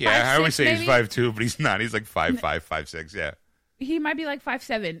think. Yeah, I 5'6", always say he's maybe? 5'2", but he's not. He's like 5'5", 5'6". Yeah. He might be like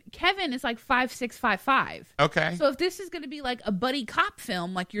 5'7". Kevin is like 5'6", 5'5". Okay. So if this is going to be like a buddy cop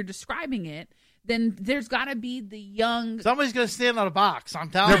film, like you're describing it, then there's got to be the young. Somebody's going to stand on a box. I'm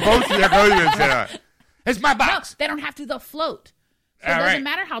telling They're you. both going to say that. It's my No, box. they don't have to. They'll float. So it All doesn't right.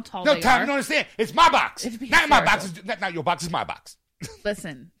 matter how tall No, they Tom, are. you don't understand. It's my box. It'd be Not my box. hysterical. Not your box. It's my box.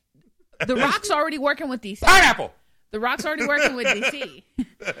 Listen, The Rock's already working with DC. Pineapple. The Rock's already working with DC.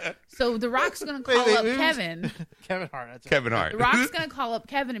 So The Rock's going to call up Kevin. Kevin Hart. That's Kevin Hart. The Rock's going to call up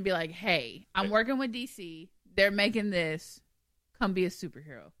Kevin and be like, hey, I'm working with DC. They're making this. Come be a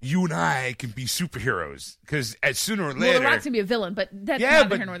superhero. You and I can be superheroes because as sooner or Well, later. The Rock's going to be a villain, but that's yeah, not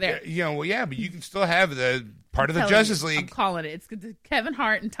but here nor there. well, yeah, but you can still have the part of the Telling Justice you, I'm League. calling it. It's Kevin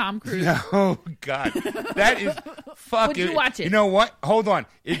Hart and Tom Cruise. Oh God, that is fuck. Would you watch it? You know what? Hold on.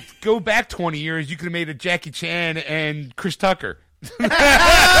 Go back 20 years. You could have made a Jackie Chan and Chris Tucker.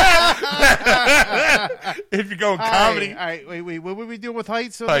 If you're going comedy, All right, wait. What would we do with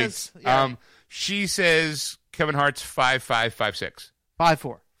heights? On heights. This? Yeah. She says Kevin Hart's 5'5", 5'6",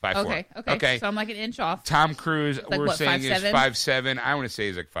 5'4". 5'4". Okay. So I'm like an inch off. Tom Cruise, like we're what, saying is 5'7"? 5'7". I want to say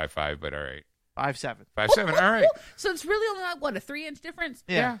he's like 5'5", but all right, 5'7". 5'7". All right. So it's really only like, what, a 3-inch difference?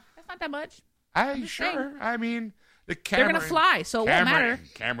 Yeah. That's not that much. I just sure. saying. I mean, the They're camera. going to fly, so it won't matter.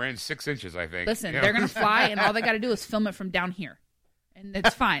 Camera in 6 inches, I think. Listen, You know? they're going to fly, and all they got to do is film it from down here. And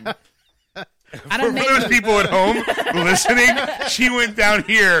it's fine. I For don't make those people at home listening, she went down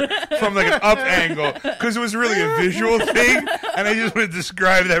here from like an up angle because it was really a visual thing, and I just want to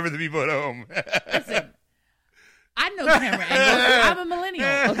describe that for the people at home. Listen, I know camera angles. I'm a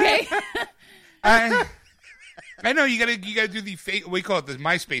millennial, okay? I know you gotta do the we call it the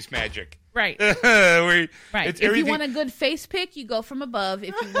MySpace magic. Right. Where Right. it's If everything- you want a good face pick, you go from above.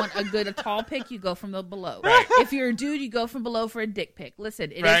 If you want a tall pick, you go from the below. Right. If you're a dude, you go from below for a dick pic.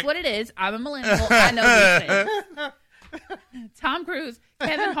 Listen, it is Right. what it is. I'm a millennial. I know these things. Tom Cruise,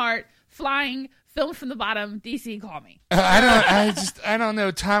 Kevin Hart, flying, filmed from the bottom. DC, call me. I don't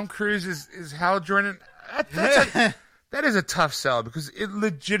know. Tom Cruise is Hal Jordan. That is a tough sell because it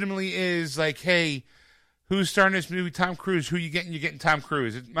legitimately is like, hey, who's starting this movie? Tom Cruise. Who you getting? You're getting Tom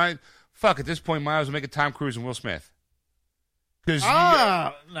Cruise. At this point, might as well make it Tom Cruise and Will Smith. Because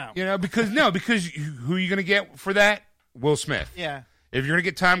no. because who are you gonna get for that? Will Smith. Yeah. If you're gonna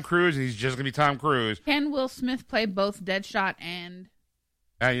get Tom Cruise and he's just gonna be Tom Cruise, Can Will Smith play both Deadshot and...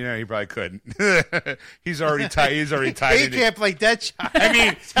 he probably couldn't. He's already tied. He's already tied. He into- can't play Deadshot.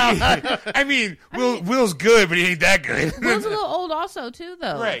 Will's good, but he ain't that good. Will's a little old also, too,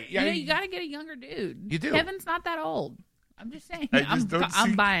 though. Right, yeah, You got to get a younger dude. You do. Kevin's not that old. I'm just saying. I just don't I'm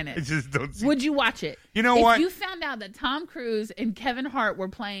see- buying it. I just don't see. Would you watch it? You know if what? If you found out that Tom Cruise and Kevin Hart were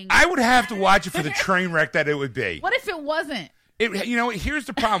playing... I would have to watch it for the train wreck that it would be. What if it wasn't? Here's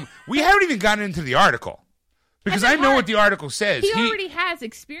the problem. We haven't even gotten into the article because Kevin I know Hart, what the article says. He already has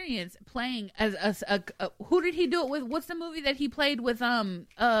experience playing as a who did he do it with? What's the movie that he played with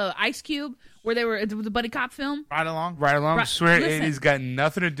Ice Cube where they were it was a buddy cop film? Right along. Right along. Right, Swear listen. it has got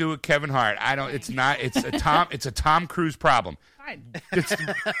nothing to do with Kevin Hart. I don't. It's not. It's a Tom Cruise problem. Fine. It's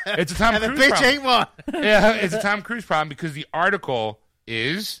a Tom And the Cruise bitch problem. ain't one. Yeah, it's a Tom Cruise problem because the article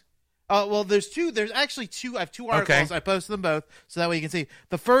is Well, there's two. There's actually two. I have two articles. Okay. I posted them both so that way you can see.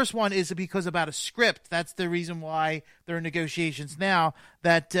 The first one is because about a script. That's the reason why they're in negotiations now.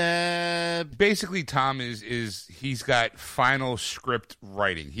 That basically Tom is he's got final script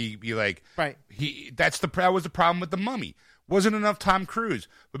writing. He be like Right. that was the problem with The Mummy. Wasn't enough Tom Cruise,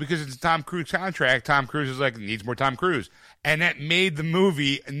 but because it's a Tom Cruise contract, Tom Cruise is like needs more Tom Cruise, and that made the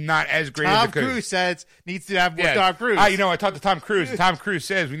movie not as great as Tom it could. Cruise says needs to have more Yeah. Tom Cruise. I talked to Tom Cruise, and Tom Cruise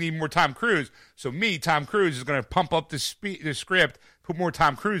says we need more Tom Cruise. So Tom Cruise, is going to pump up the script, put more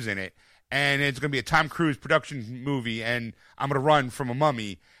Tom Cruise in it, and it's going to be a Tom Cruise production movie, and I'm going to run from a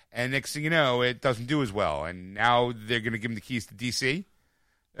mummy. And next thing you know, it doesn't do as well, and now they're going to give him the keys to DC.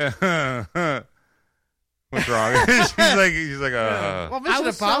 What's wrong? he's like, well, I Mission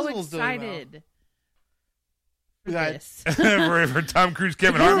was so Impossible's doing well. excited for That- this. for Tom Cruise,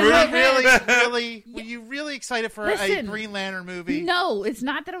 Kevin Hart Were movie. were you really excited for a Listen, Green Lantern movie? No, it's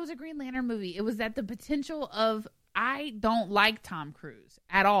not that it was a Green Lantern movie. It was that the potential of I don't like Tom Cruise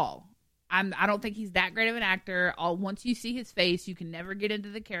at all. I don't think he's that great of an actor. Once you see his face, you can never get into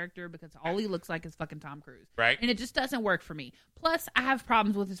the character because all he looks like is fucking Tom Cruise. Right. And it just doesn't work for me. Plus, I have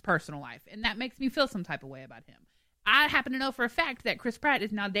problems with his personal life, and that makes me feel some type of way about him. I happen to know for a fact that Chris Pratt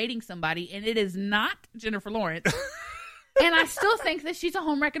is now dating somebody, and it is not Jennifer Lawrence. And I still think that she's a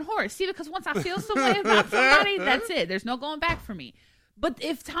home-wrecking horse. See, because once I feel some way about somebody, that's it. There's no going back for me. But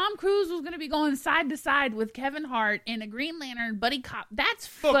if Tom Cruise was going to be going side to side with Kevin Hart in a Green Lantern buddy cop, that's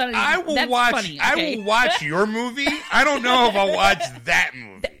Look, funny. I will That's watch. funny, I okay? will watch your movie. I don't know if I'll watch that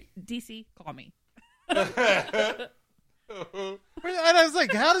movie. DC, call me. And I was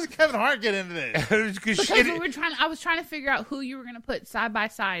like, how does Kevin Hart get into this? Because I was trying to figure out who you were going to put side by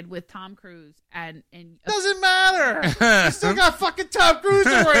side with Tom Cruise and Doesn't matter. You still got fucking Tom Cruise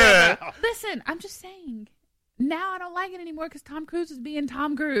to worry about. Listen, I'm just saying. Now I don't like it anymore because Tom Cruise is being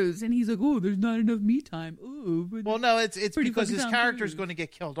Tom Cruise, and he's like, "Oh, there's not enough me time." Ooh, but Well, no, it's pretty because his fucking character is Tom going to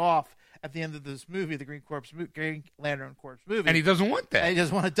get killed off at the end of this movie, the Green Lantern Corps movie, And he doesn't want and he that.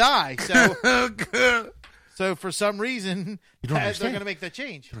 doesn't want to die. So for some reason, You don't they're understand. going to make that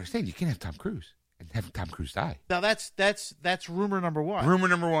change. You understand? You can't have Tom Cruise and have Tom Cruise die. Now that's rumor number one. Rumor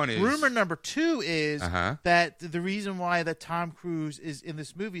number one is Rumor number two is Uh-huh. that the reason why that Tom Cruise is in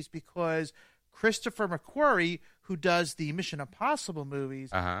this movie is because Christopher McQuarrie, who does the Mission Impossible movies,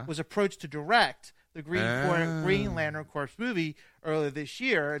 Uh-huh. was approached to direct the Green Oh. Lantern Corps movie earlier this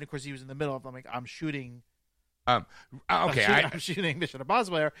year, and of course he was in the middle of them. Like, I'm shooting okay. I'm shooting Mission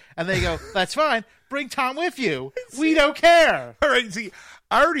Impossible here. And they go, that's fine. Bring Tom with you. We don't care. All right, see,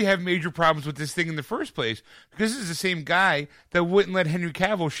 I already have major problems with this thing in the first place because this is the same guy that wouldn't let Henry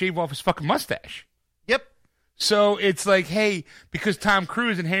Cavill shave off his fucking mustache. Yep. So it's like, hey, because Tom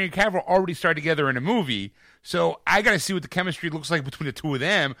Cruise and Henry Cavill already started together in a movie, so I got to see what the chemistry looks like between the two of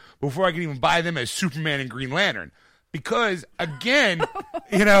them before I can even buy them as Superman and Green Lantern. Because, again,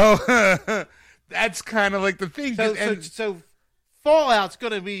 that's kind of like the thing. So Fallout's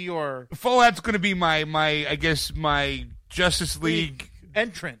going to be your Fallout's going to be my Justice League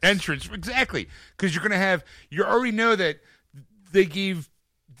entrance. Exactly. Because you already know that they gave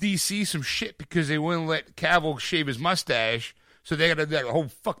DC some shit because they wouldn't let Cavill shave his mustache, so they got that whole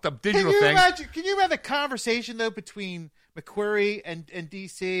fucked up digital thing. Can you imagine the conversation though between McQuarrie and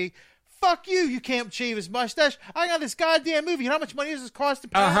DC? Fuck you! You can't shave his mustache. I got this goddamn movie. You know how much money does this cost to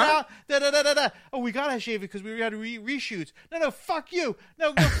put it out? Oh, we gotta shave it because we got to reshoots. No, fuck you.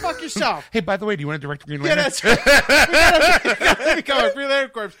 No, go fuck yourself. Hey, by the way, do you want to direct Green Yeah, Lantern? that's right. We gotta become a Green Lantern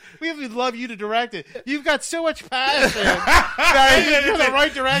Corps. We would love you to direct it. You've got so much passion. You're the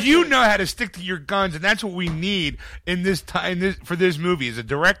right direction. You know how to stick to your guns, and that's what we need in this time for this movie is a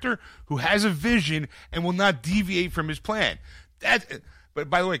director who has a vision and will not deviate from his plan. But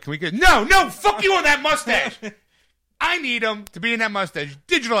by the way, can we get no? Fuck you on that mustache. I need him to be in that mustache.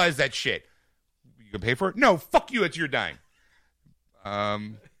 Digitalize that shit. You gonna pay for it? No, fuck you. It's your dime.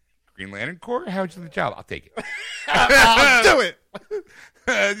 Green Lantern Corps. How'd you do the job? I'll take it. I'll do it.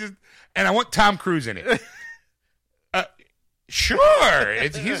 And I want Tom Cruise in it. Sure,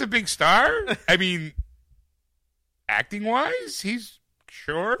 he's a big star. I mean, acting wise, he's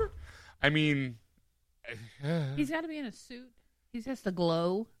sure. I mean, he's got to be in a suit. He has to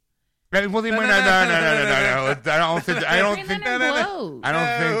glow. well, they might not. No. I don't think. I don't think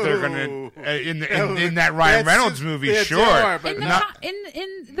they're gonna in that Ryan Reynolds movie. Yeah, Sure, they are, but In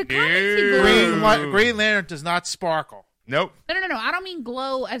the comics, he No. glows. Green Lantern does not sparkle. nope. No. I don't mean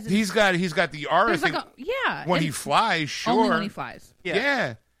glow as in, He's got the aura. there's like thing. yeah. When he and flies, sure. only when he flies.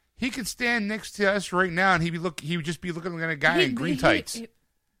 Yeah. He could stand next to us right now, and he would just be looking like a guy in green tights.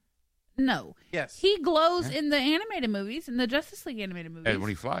 No. Yes. He glows in the animated movies, in the Justice League animated movies. When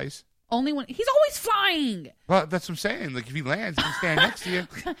he flies. Only when he's always flying. Well, that's what I'm saying. Like if he lands, he can stand next to you.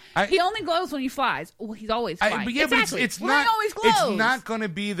 He only glows when he flies. Well, he's always flying. But yeah, exactly. but it's Well, not. he always glows. It's not going to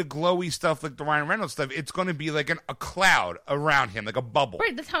be the glowy stuff like the Ryan Reynolds stuff. It's going to be like a cloud around him, like a bubble.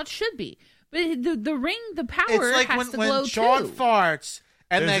 Right, that's how it should be. But the ring, the power It's like has to when glow Sean too. farts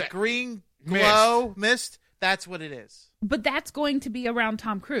and There's that a green glow mist. That's what it is. But that's going to be around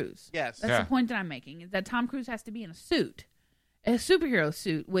Tom Cruise. Yes. That's Yeah. the point that I'm making. Is that Tom Cruise has to be in a suit, a superhero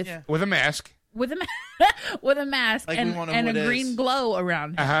suit with With a mask. with a with a mask Like we and, wanna know and what a it green is. glow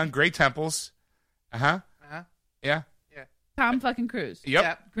around him. Gray temples. Uh-huh. Yeah. Tom fucking Cruise. Yep.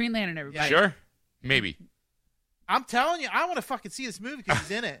 Yeah. Green Lantern, everybody. Sure. Maybe. I'm telling you, I want to fucking see this movie because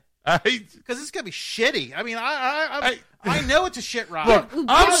he's in it. I- Because it's gonna be shitty. I mean, I know it's a shit ride. Look, I'm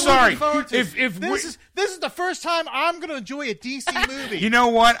I'm sorry. looking forward to If it. we- this is the first time I'm gonna enjoy a DC movie. You know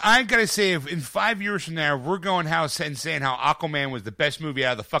what? I gotta say, if in 5 years from now we're going and saying how Aquaman was the best movie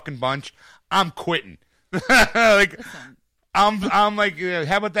out of the fucking bunch, I'm quitting. Like, I'm like,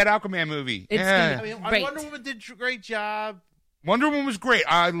 how about that Aquaman movie? It's Yeah. I mean, Great. Wonder Woman did a great job. Wonder Woman was great.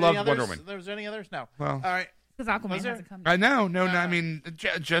 I Any loved others? Wonder Woman. There was any others? No. Well- All right. Because Aquaman Was there? hasn't come. I know, no. I mean,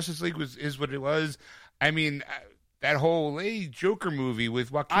 Justice League is what it was. I mean, that whole Joker movie with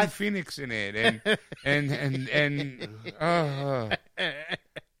Joaquin Phoenix in it, and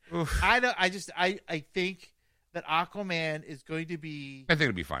oof. I think that Aquaman is going to be I think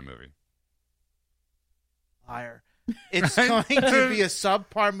it'll be a fine movie. liar. It's going to be a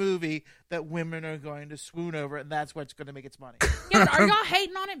subpar movie that women are going to swoon over, and that's what's going to make its money. Yeah, but are y'all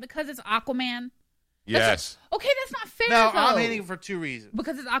hating on it because it's Aquaman? Yes. Okay, that's not fair. No, though. I'm hating it for two reasons.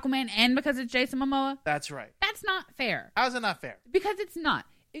 Because it's Aquaman and because it's Jason Momoa. That's right. That's not fair. How's it not fair? Because it's not.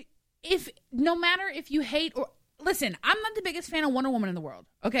 If no matter if you hate or listen, I'm not the biggest fan of Wonder Woman in the world.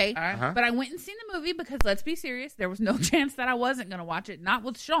 Okay, All right. Uh-huh. but I went and seen the movie because let's be serious, there was no chance that I wasn't going to watch it. Not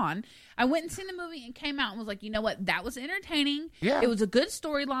with Sean. I went and seen the movie and came out and was like, you know what? That was entertaining. Yeah. It was a good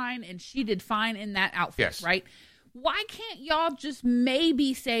storyline, and she did fine in that outfit. Yes. Right. Why can't y'all just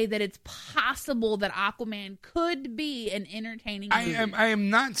maybe say that it's possible that Aquaman could be an entertaining movie? I am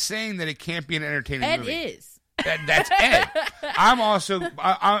not saying that it can't be an entertaining It movie. is. That's Ed.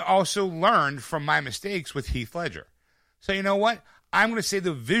 I also learned from my mistakes with Heath Ledger. So you know what? I'm going to say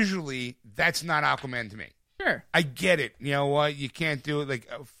that visually, that's not Aquaman to me. Sure. I get it. You know what? You can't do it. Like,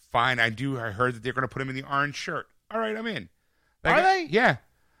 fine. I heard that they're going to put him in the orange shirt. All right, I'm in. Like, Are they? Yeah.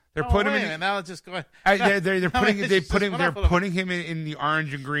 They're putting him in. Now it's just going. They're they're putting him in the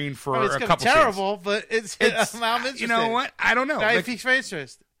orange and green for it's a gonna be couple. terrible, but it's I'm interested. You know what? I don't know. Now, Like, if he's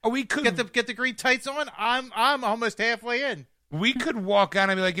interest, we could get the green tights on. I'm almost halfway in. we could walk out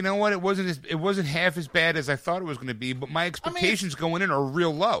and be like, you know what? It wasn't half as bad as I thought it was going to be, but my expectations going in are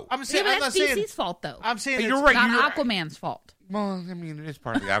real low. I'm Yeah, saying but I'm that's not saying. DC's fault, though. I'm saying You're it's right. Not Aquaman's fault. Well, I mean, it is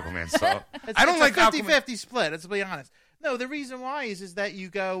part of the Aquaman stuff. It's, I don't it's like a Aquaman. 50-50 split. Let's be honest. No, the reason why is that you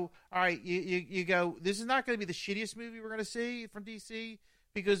go, all right, you go, this is not going to be the shittiest movie we're going to see from DC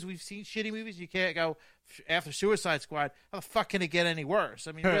because we've seen shitty movies. You can't go after Suicide Squad. How the fuck can it get any worse?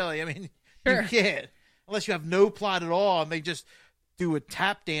 I mean, really, Sure. you can't. Unless you have no plot at all and they just do a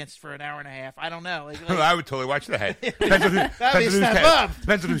tap dance for an hour and a half. I don't know. Like, I would totally watch that. Depends on That'd be a step up.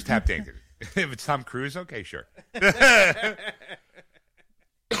 Depends on who's tap dancing. If it's Tom Cruise, okay, sure.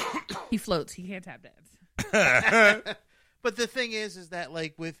 He floats. He can't tap dance. But the thing is that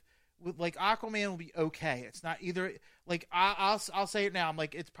like with like Aquaman will be okay. It's not either like I'll say it now. I'm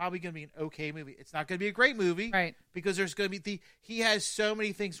like it's probably going to be an okay movie. It's not going to be a great movie, Right. Because there's going to be he has so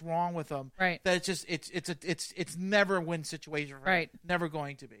many things wrong with him, Right. That it's just it's never a win situation, for him. Right. Never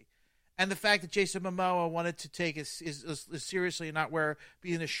going to be. And the fact that Jason Momoa wanted to take it seriously and not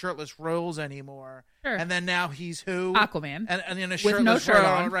be in the shirtless roles anymore, Sure. and then now he's who Aquaman. and in a With shirtless no shirt role,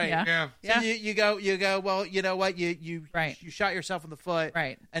 on. right? Yeah. Yeah. So Yeah. you go. Well, you know what? You Right. You shot yourself in the foot,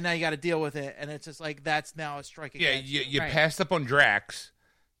 Right. And now you got to deal with it, and it's just like that's now a strike Yeah, against you Right. passed up on Drax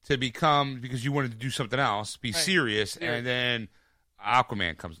to become because you wanted to do something else, be Right. serious, and then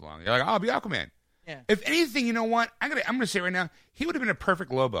Aquaman comes along. You're like, I'll be Aquaman. Yeah. If anything, you know what? I'm gonna say right now, he would have been a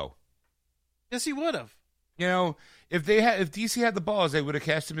perfect Lobo. Yes, he would have. You know, if DC had the balls, they would have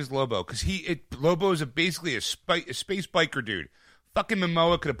cast him as Lobo because Lobo is basically a space biker dude. Fucking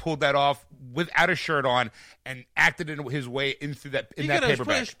Momoa could have pulled that off without a shirt on and acted in his way into that He that could have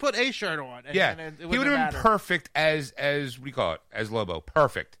paperback. put a shirt on. And, Yeah, and it he wouldn't would have been mattered. perfect as what do you call it? As Lobo,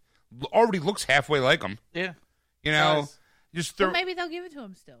 perfect. Already looks halfway like him. Yeah. You know, Does. just throw. Well, maybe they'll give it to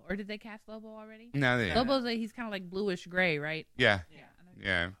him still. Or did they cast Lobo already? No, they, Lobo's he's kind of like bluish gray, right? yeah, Yeah.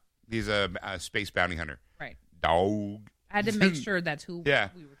 yeah. He's a space bounty hunter. Right. Dog. I had to make sure that's who Yeah.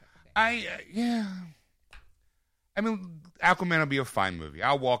 we were talking about. Yeah. I mean, Aquaman will be a fine movie.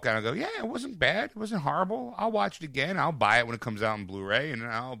 I'll walk out and go, yeah, it wasn't bad. It wasn't horrible. I'll watch it again. I'll buy it when it comes out on Blu-ray, and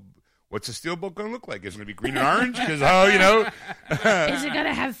what's the steelbook going to look like? Is it going to be green and orange? Because, Is it going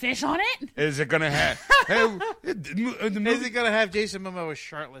to have fish on it? is it going to have... Is it going to have Jason Momoa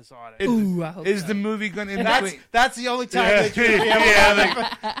shirtless on it? Ooh, I hope Is so. the movie going to... That's the only time Yeah. that you're gonna be able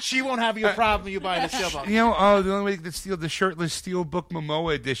Yeah, to she won't have your problem. You buy the steelbook. You know, the only way to steal the shirtless steelbook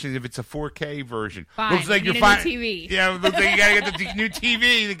Momoa edition is if it's a 4K version. Fine, Looks like you you're need a fine. new TV. Yeah, looks like you gotta get the new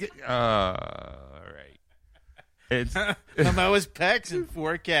TV. All right. It's. Momoa's pecs in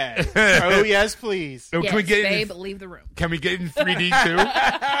 4K. Oh yes, please. Oh, Yes, can we get it? babe, leave the room. Can we get it in 3D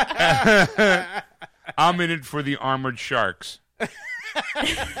too? I'm in it for the armored sharks.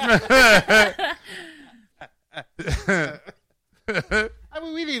 I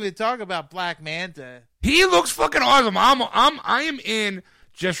mean, we didn't even talk about Black Manta. He looks fucking awesome. I am in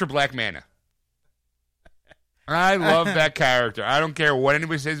just for Black Manta. I love that character. I don't care what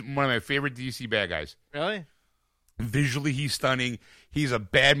anybody says. One of my favorite DC bad guys. Really? Visually, he's stunning. He's a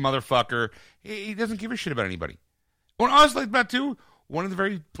bad motherfucker. He doesn't give a shit about anybody. What I was like about too, one of the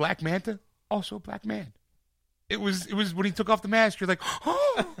very Black Manta, also a black man. It was when he took off the mask. You're like,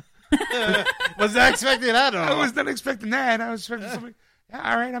 oh. Was not expecting that at I all. was not expecting that. I was expecting something.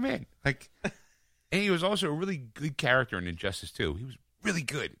 Yeah, all right, I'm in. Like, and he was also a really good character in Injustice too. He was really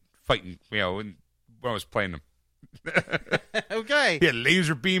good fighting. You know, when I was playing him. Okay. He had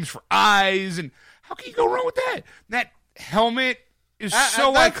laser beams for eyes, and how can you go wrong with that? That helmet is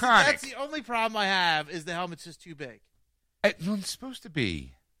so that's, iconic. That's the only problem I have is the helmet's just too big. Well, it's supposed to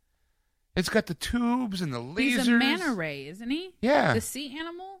be. It's got the tubes and the lasers. He's a manta ray, isn't he? Yeah. The sea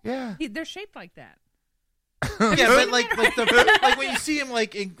animal? Yeah. They're shaped like that. Yeah, but like when you see him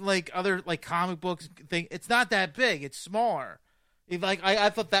like in like other like comic books thing, it's not that big. It's smaller.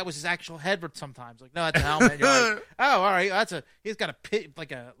 I thought that was his actual head, but sometimes like no, that's a helmet. You're like, oh, all right, he's got a pit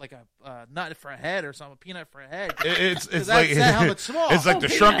like a nut for a head or something, a peanut for a head. It's that helmet's small. It's like the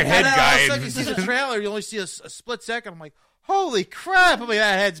shrunken head and guy. All of a sudden you see the trailer, you only see a split second. I'm like, holy crap! I mean,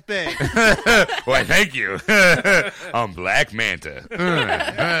 that head's big. Why, thank you. I'm Black Manta.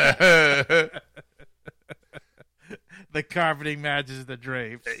 The carpeting matches the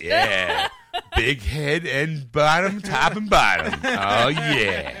drapes. Yeah. Big head and bottom, top and bottom. Oh,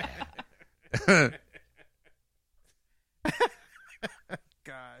 yeah. God.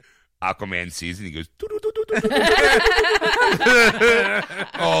 Aquaman sees it and he goes,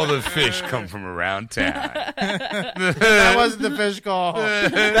 all the fish come from around town. That wasn't the fish call.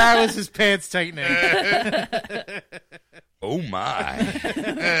 That was his pants tightening. Oh, my.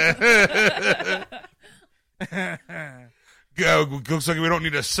 Go, looks like we don't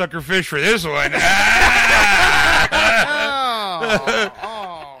need a sucker fish for this one.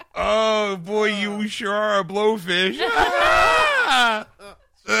 Oh, boy, you sure are a blowfish.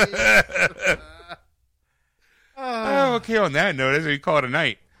 Oh, okay, on that note, as we call it a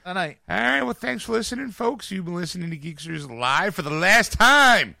night. A night. All right, well, thanks for listening, folks. You've been listening to Geeksters live for the last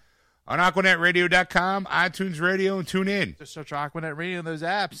time on AquanetRadio.com, iTunes Radio, and tune in. Just search Aquanet Radio in those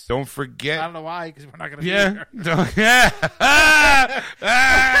apps. Don't I forget. don't know why, because we're not going to be Yeah. here.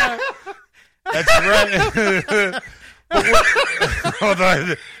 That's right. Hold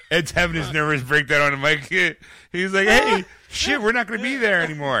on. Ed's having his nervous breakdown on the mic. He's like, hey, shit, we're not going to be there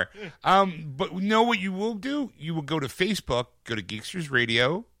anymore. But know what you will do? You will go to Facebook, go to Geeksters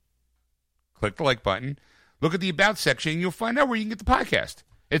Radio, click the like button, look at the About section, and you'll find out where you can get the podcast.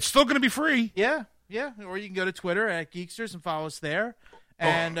 It's still going to be free. Yeah. Or you can go to Twitter at Geeksters and follow us there.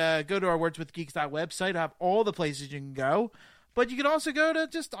 And go to our wordswithgeeks.website. I have all the places you can go. But you can also go to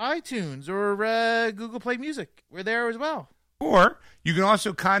just iTunes or Google Play Music. We're there as well. Or you can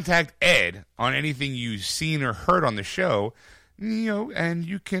also contact Ed on anything you've seen or heard on the show, and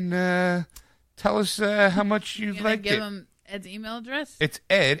you can tell us how much you've liked give it. him Ed's email address? It's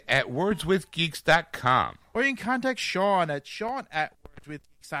ed@wordswithgeeks.com. Or you can contact Sean at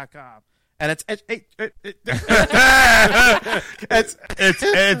wordswithgeeks.com. And it's Ed's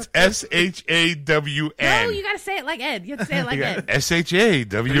SHAWN. No, you got to say it like Ed. You have to say it like Ed.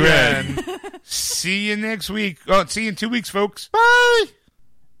 SHAWN. See you next week. Oh, see you in 2 weeks, folks. Bye!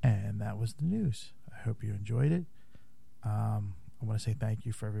 And that was the news. I hope you enjoyed it. I want to say thank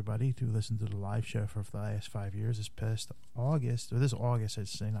you for everybody who listened to the live show for the last 5 years. This past August, or this August, I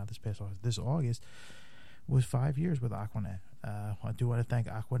should say, not this past August, this August was 5 years with Aquanet. I do want to thank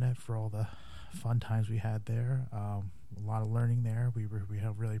Aquanet for all the fun times we had there. A lot of learning there. We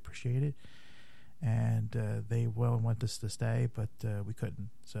really appreciate it. And they want us to stay, but we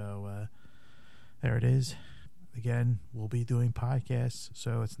couldn't. So there it is. Again, we'll be doing podcasts,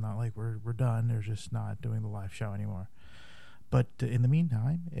 so it's not like we're done. They're just not doing the live show anymore. But in the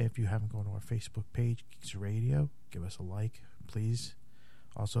meantime, if you haven't gone to our Facebook page, Geeks Radio, give us a like, please.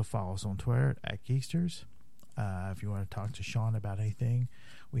 Also follow us on Twitter at Geeksters. If you want to talk to Sean about anything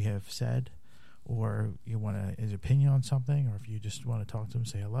we have said, or you want his opinion on something, or if you just want to talk to him,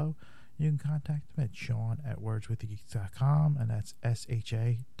 say hello, you can contact him at Sean@wordswiththegeeks.com, and that's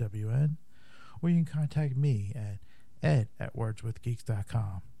SHAWN. Or you can contact me at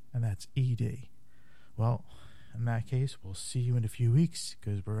Ed@wordswithgeeks.com, and that's ED. Well, in that case, we'll see you in a few weeks,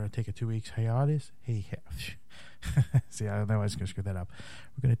 because we're going to take a 2 weeks hiatus. See, I know I was going to screw that up.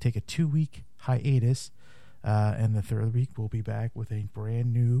 We're going to take a 2-week hiatus, and the third week we'll be back with a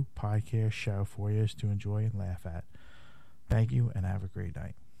brand new podcast show for you to enjoy and laugh at. Thank you, and have a great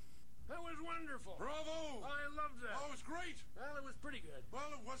night. That was wonderful. Bravo! I loved that. Oh, it was great. Well, it was pretty good. Well,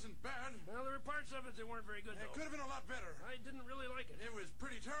 it wasn't bad. Well, there were parts of it that weren't very good, It though. could have been a lot better. I didn't really like it. It was